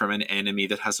dropping from an enemy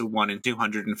that has a 1 in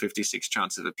 256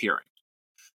 chance of appearing.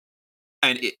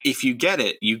 And if you get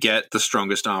it, you get the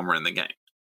strongest armor in the game.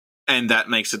 And that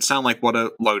makes it sound like, what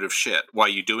a load of shit. Why are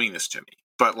you doing this to me?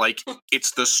 But, like,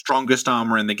 it's the strongest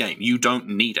armor in the game. You don't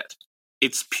need it.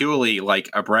 It's purely like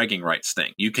a bragging rights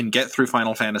thing. You can get through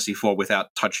Final Fantasy IV without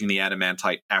touching the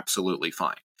Adamantite absolutely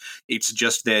fine. It's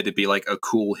just there to be like a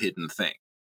cool hidden thing.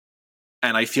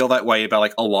 And I feel that way about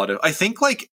like a lot of... I think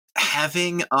like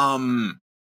having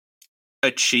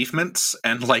achievements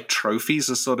and like trophies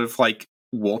are sort of like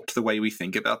warped the way we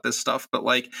think about this stuff. But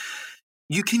like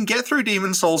you can get through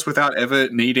Demon Souls without ever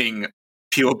needing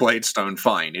pure Bladestone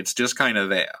fine. It's just kind of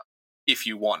there. If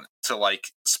you want to like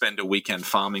spend a weekend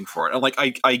farming for it, and like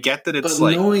I get that it's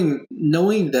but like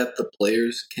knowing that the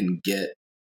players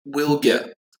will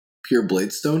get pure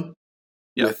Bladestone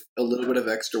with a little bit of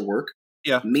extra work,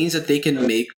 means that they can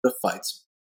make the fights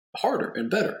harder and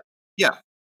better,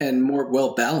 and more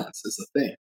well balanced is the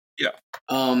thing.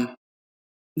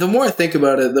 The more I think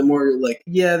about it, the more like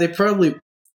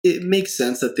it makes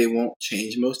sense that they won't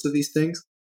change most of these things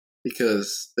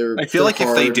because I feel like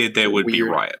hard, if they did, there would be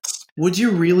weird. riots. Would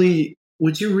you really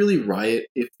riot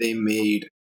if they made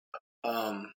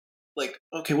like,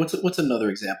 okay, what's another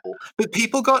example? But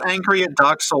people got angry at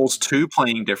Dark Souls 2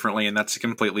 playing differently, and that's a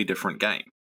completely different game.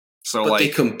 So but like they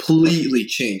completely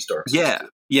changed Dark Souls 2.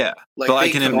 Yeah. Like, but I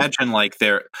can imagine like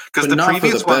because the not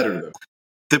previous for the better, though.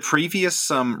 The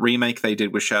previous remake they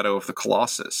did was Shadow of the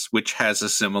Colossus, which has a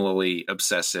similarly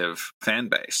obsessive fan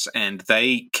base, and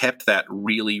they kept that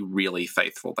really, really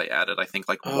faithful. They added, I think,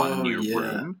 like one new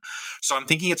room. So I'm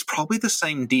thinking it's probably the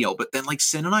same deal. But then, like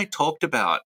Sin and I talked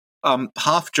about,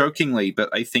 half jokingly, but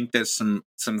I think there's some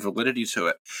validity to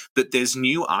it, that there's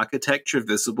new architecture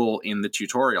visible in the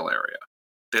tutorial area.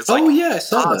 There's like, I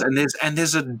saw that. And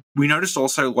there's we noticed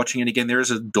also watching it again, there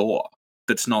is a door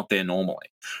that's not there normally.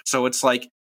 So it's like,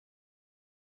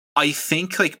 I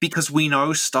think, like, because we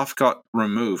know stuff got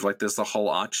removed, like there's the whole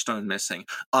Archstone missing,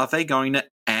 are they going to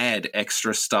add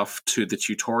extra stuff to the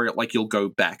tutorial? Like, you'll go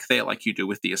back there like you do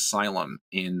with the Asylum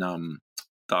in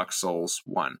Dark Souls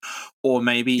 1. Or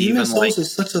maybe Demon even Souls like...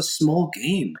 is such a small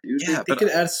game, dude. They could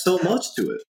add so much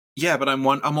to it. Yeah, but I'm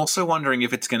also wondering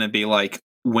if it's going to be like,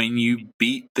 when you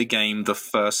beat the game the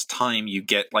first time, you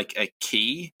get like a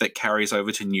key that carries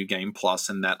over to New Game Plus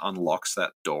and that unlocks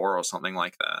that door or something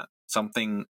like that.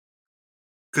 Something...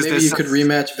 Maybe you could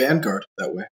rematch Vanguard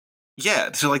that way.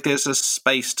 Yeah, so like there's a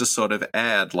space to sort of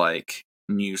add like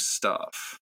new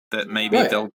stuff that maybe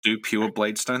they'll do pure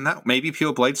Bladestone that. Maybe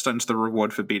pure Bladestone's the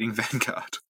reward for beating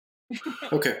Vanguard.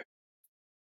 Okay.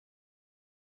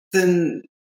 Then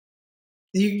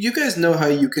you guys know how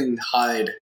you can hide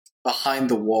behind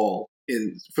the wall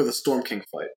for the Storm King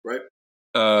fight, right?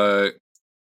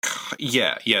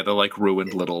 Yeah, the like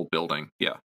ruined little building.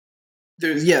 Yeah.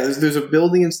 There's a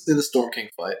building in the Storm King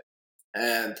fight,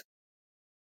 and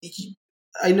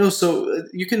I know. So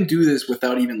you can do this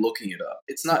without even looking it up.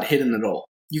 It's not hidden at all.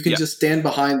 You can just stand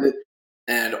behind it,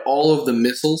 and all of the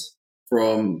missiles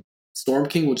from Storm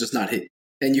King will just not hit you.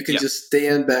 And you can just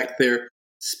stand back there,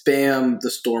 spam the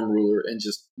Storm Ruler, and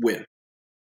just win.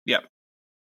 Yeah.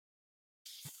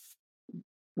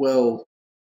 Well,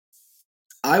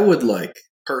 I would like,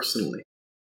 personally,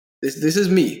 this is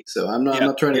me, so I'm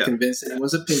not trying to convince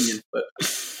anyone's opinion, but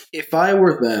if I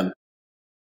were them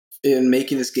in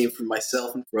making this game for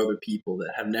myself and for other people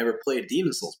that have never played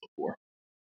Demon Souls before,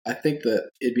 I think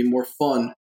that it'd be more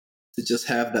fun to just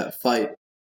have that fight,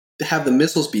 to have the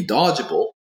missiles be dodgeable,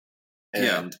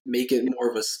 and make it more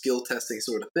of a skill testing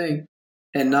sort of thing,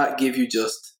 and not give you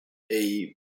just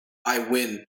a I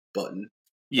win button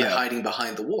by hiding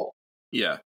behind the wall.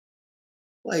 Yeah.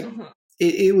 Like,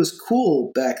 it was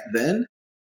cool back then,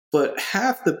 but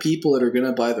half the people that are going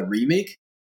to buy the remake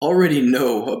already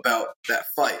know about that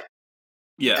fight.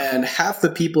 Yeah. And half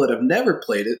the people that have never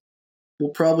played it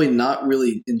will probably not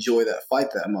really enjoy that fight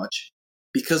that much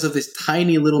because of this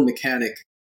tiny little mechanic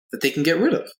that they can get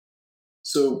rid of.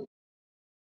 So,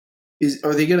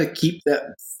 are they going to keep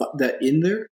that in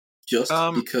there just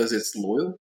because it's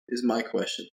loyal? Is my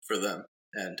question for them,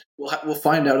 and we'll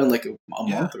find out in like a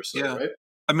month or so, right?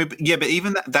 I mean, yeah, but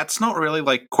even that's not really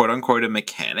like quote unquote a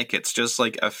mechanic. It's just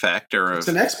like a factor of it's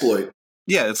an exploit.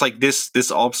 Yeah, it's like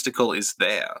this obstacle is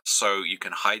there, so you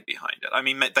can hide behind it. I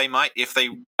mean, they might if they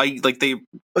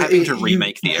having to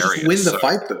remake the area. Win the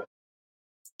fight though.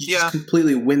 You just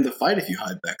completely win the fight if you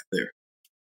hide back there.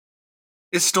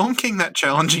 Is Storm King that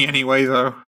challenging anyway,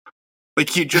 though?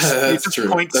 Like you just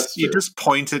just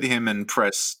point at him and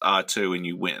press R2 and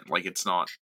you win. Like it's not.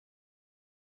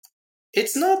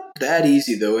 It's not that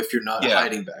easy though if you're not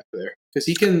hiding back there, because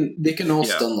they can all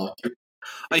stun lock you.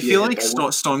 I feel like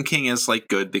Storm King is like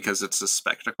good because it's a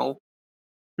spectacle,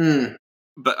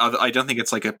 but I don't think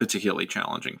it's like a particularly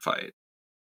challenging fight.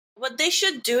 What they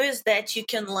should do is that you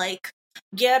can like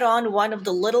get on one of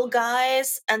the little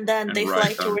guys, and then they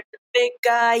fly towards the big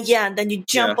guy. Yeah, and then you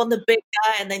jump on the big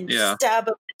guy, and then you stab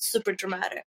him. It's super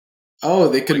dramatic. Oh,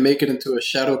 they could make it into a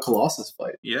Shadow Colossus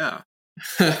fight. Yeah,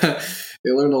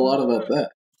 they learned a lot about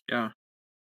that. Yeah,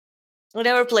 I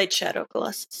never played Shadow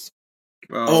Colossus.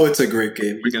 Well, it's a great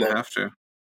game. We're gonna have to.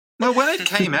 Well, when it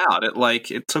came out,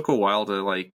 it took a while to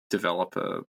like develop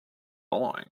a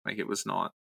following. Like it was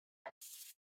not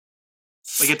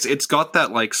like it's got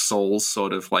that like Souls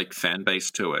sort of like fan base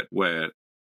to it, where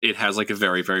it has like a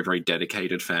very very very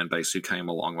dedicated fan base who came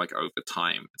along like over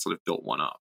time and sort of built one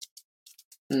up.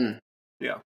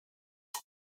 Yeah.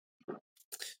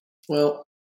 Well,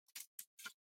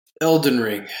 Elden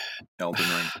Ring. Oh,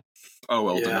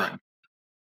 Elden Ring.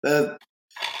 That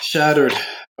shattered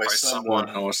by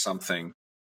someone or something.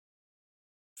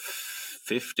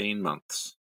 15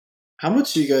 months. How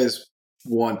much do you guys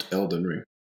want Elden Ring?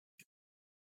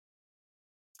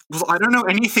 Well, I don't know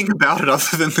anything about it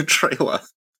other than the trailer.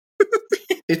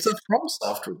 It's a From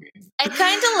Software game. I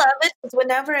kind of love it because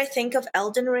whenever I think of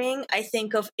Elden Ring, I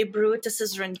think of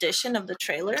Ibrutus's rendition of the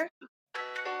trailer.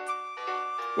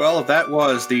 Well, that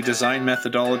was the design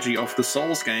methodology of the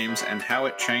Souls games and how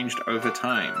it changed over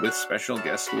time with special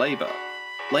guest Labor.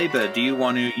 Labor, do you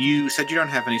want to... You said you don't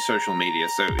have any social media,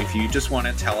 so if you just want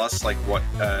to tell us, like, what,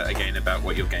 again, about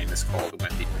what your game is called and where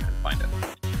people can find it.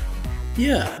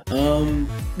 Yeah,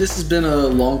 this has been a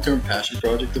long-term passion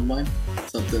project of mine.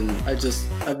 Something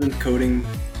I've been coding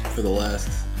for the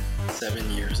last 7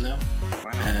 years now.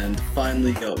 Wow. And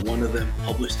finally got one of them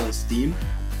published on Steam.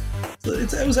 So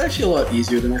it was actually a lot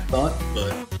easier than I thought,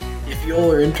 but if you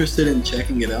all are interested in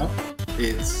checking it out,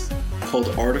 it's called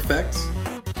Artifacts,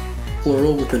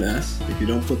 plural with an S. If you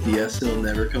don't put the S, it'll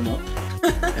never come up.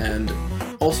 And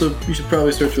also, you should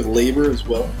probably search with Labor as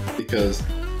well, because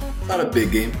it's not a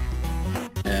big game,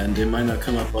 and it might not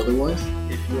come up otherwise.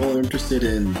 If you all are interested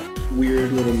in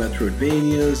weird little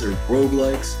Metroidvanias or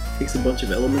roguelikes, it takes a bunch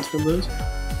of elements from those,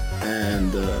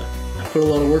 and I put a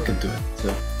lot of work into it,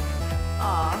 so...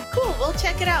 Aw, cool. We'll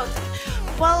check it out.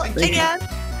 Well, again,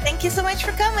 thank you so much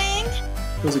for coming.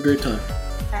 It was a great time.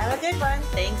 Have a good one.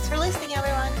 Thanks for listening,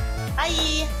 everyone.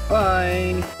 Bye.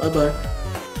 Bye. Bye-bye.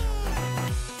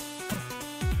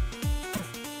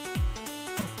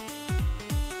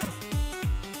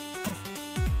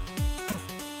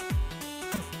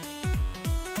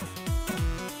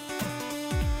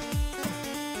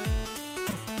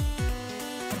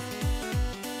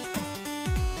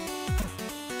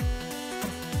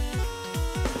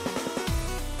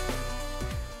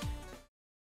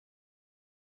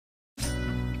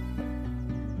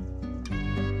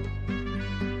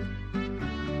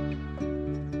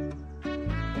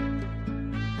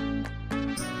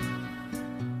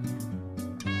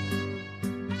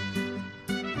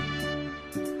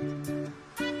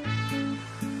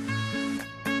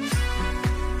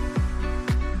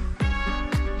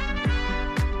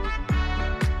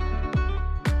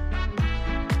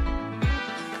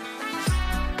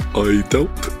 I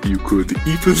doubt you could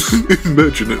even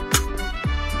imagine it.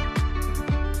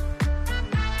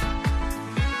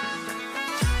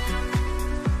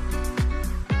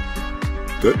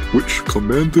 That which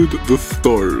commanded the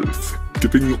stars,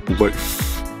 giving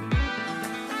life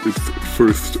its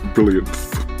first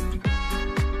brilliance.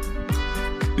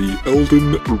 The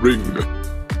Elden Ring.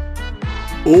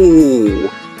 Oh,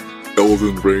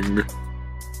 Elden Ring.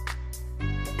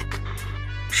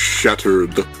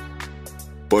 Shattered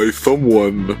by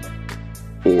someone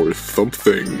or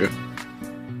something.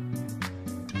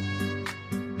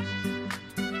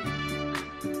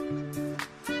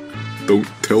 Don't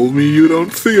tell me you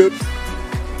don't see it.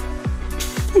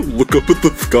 Look up at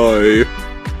the sky.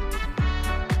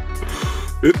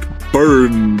 It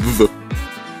burns.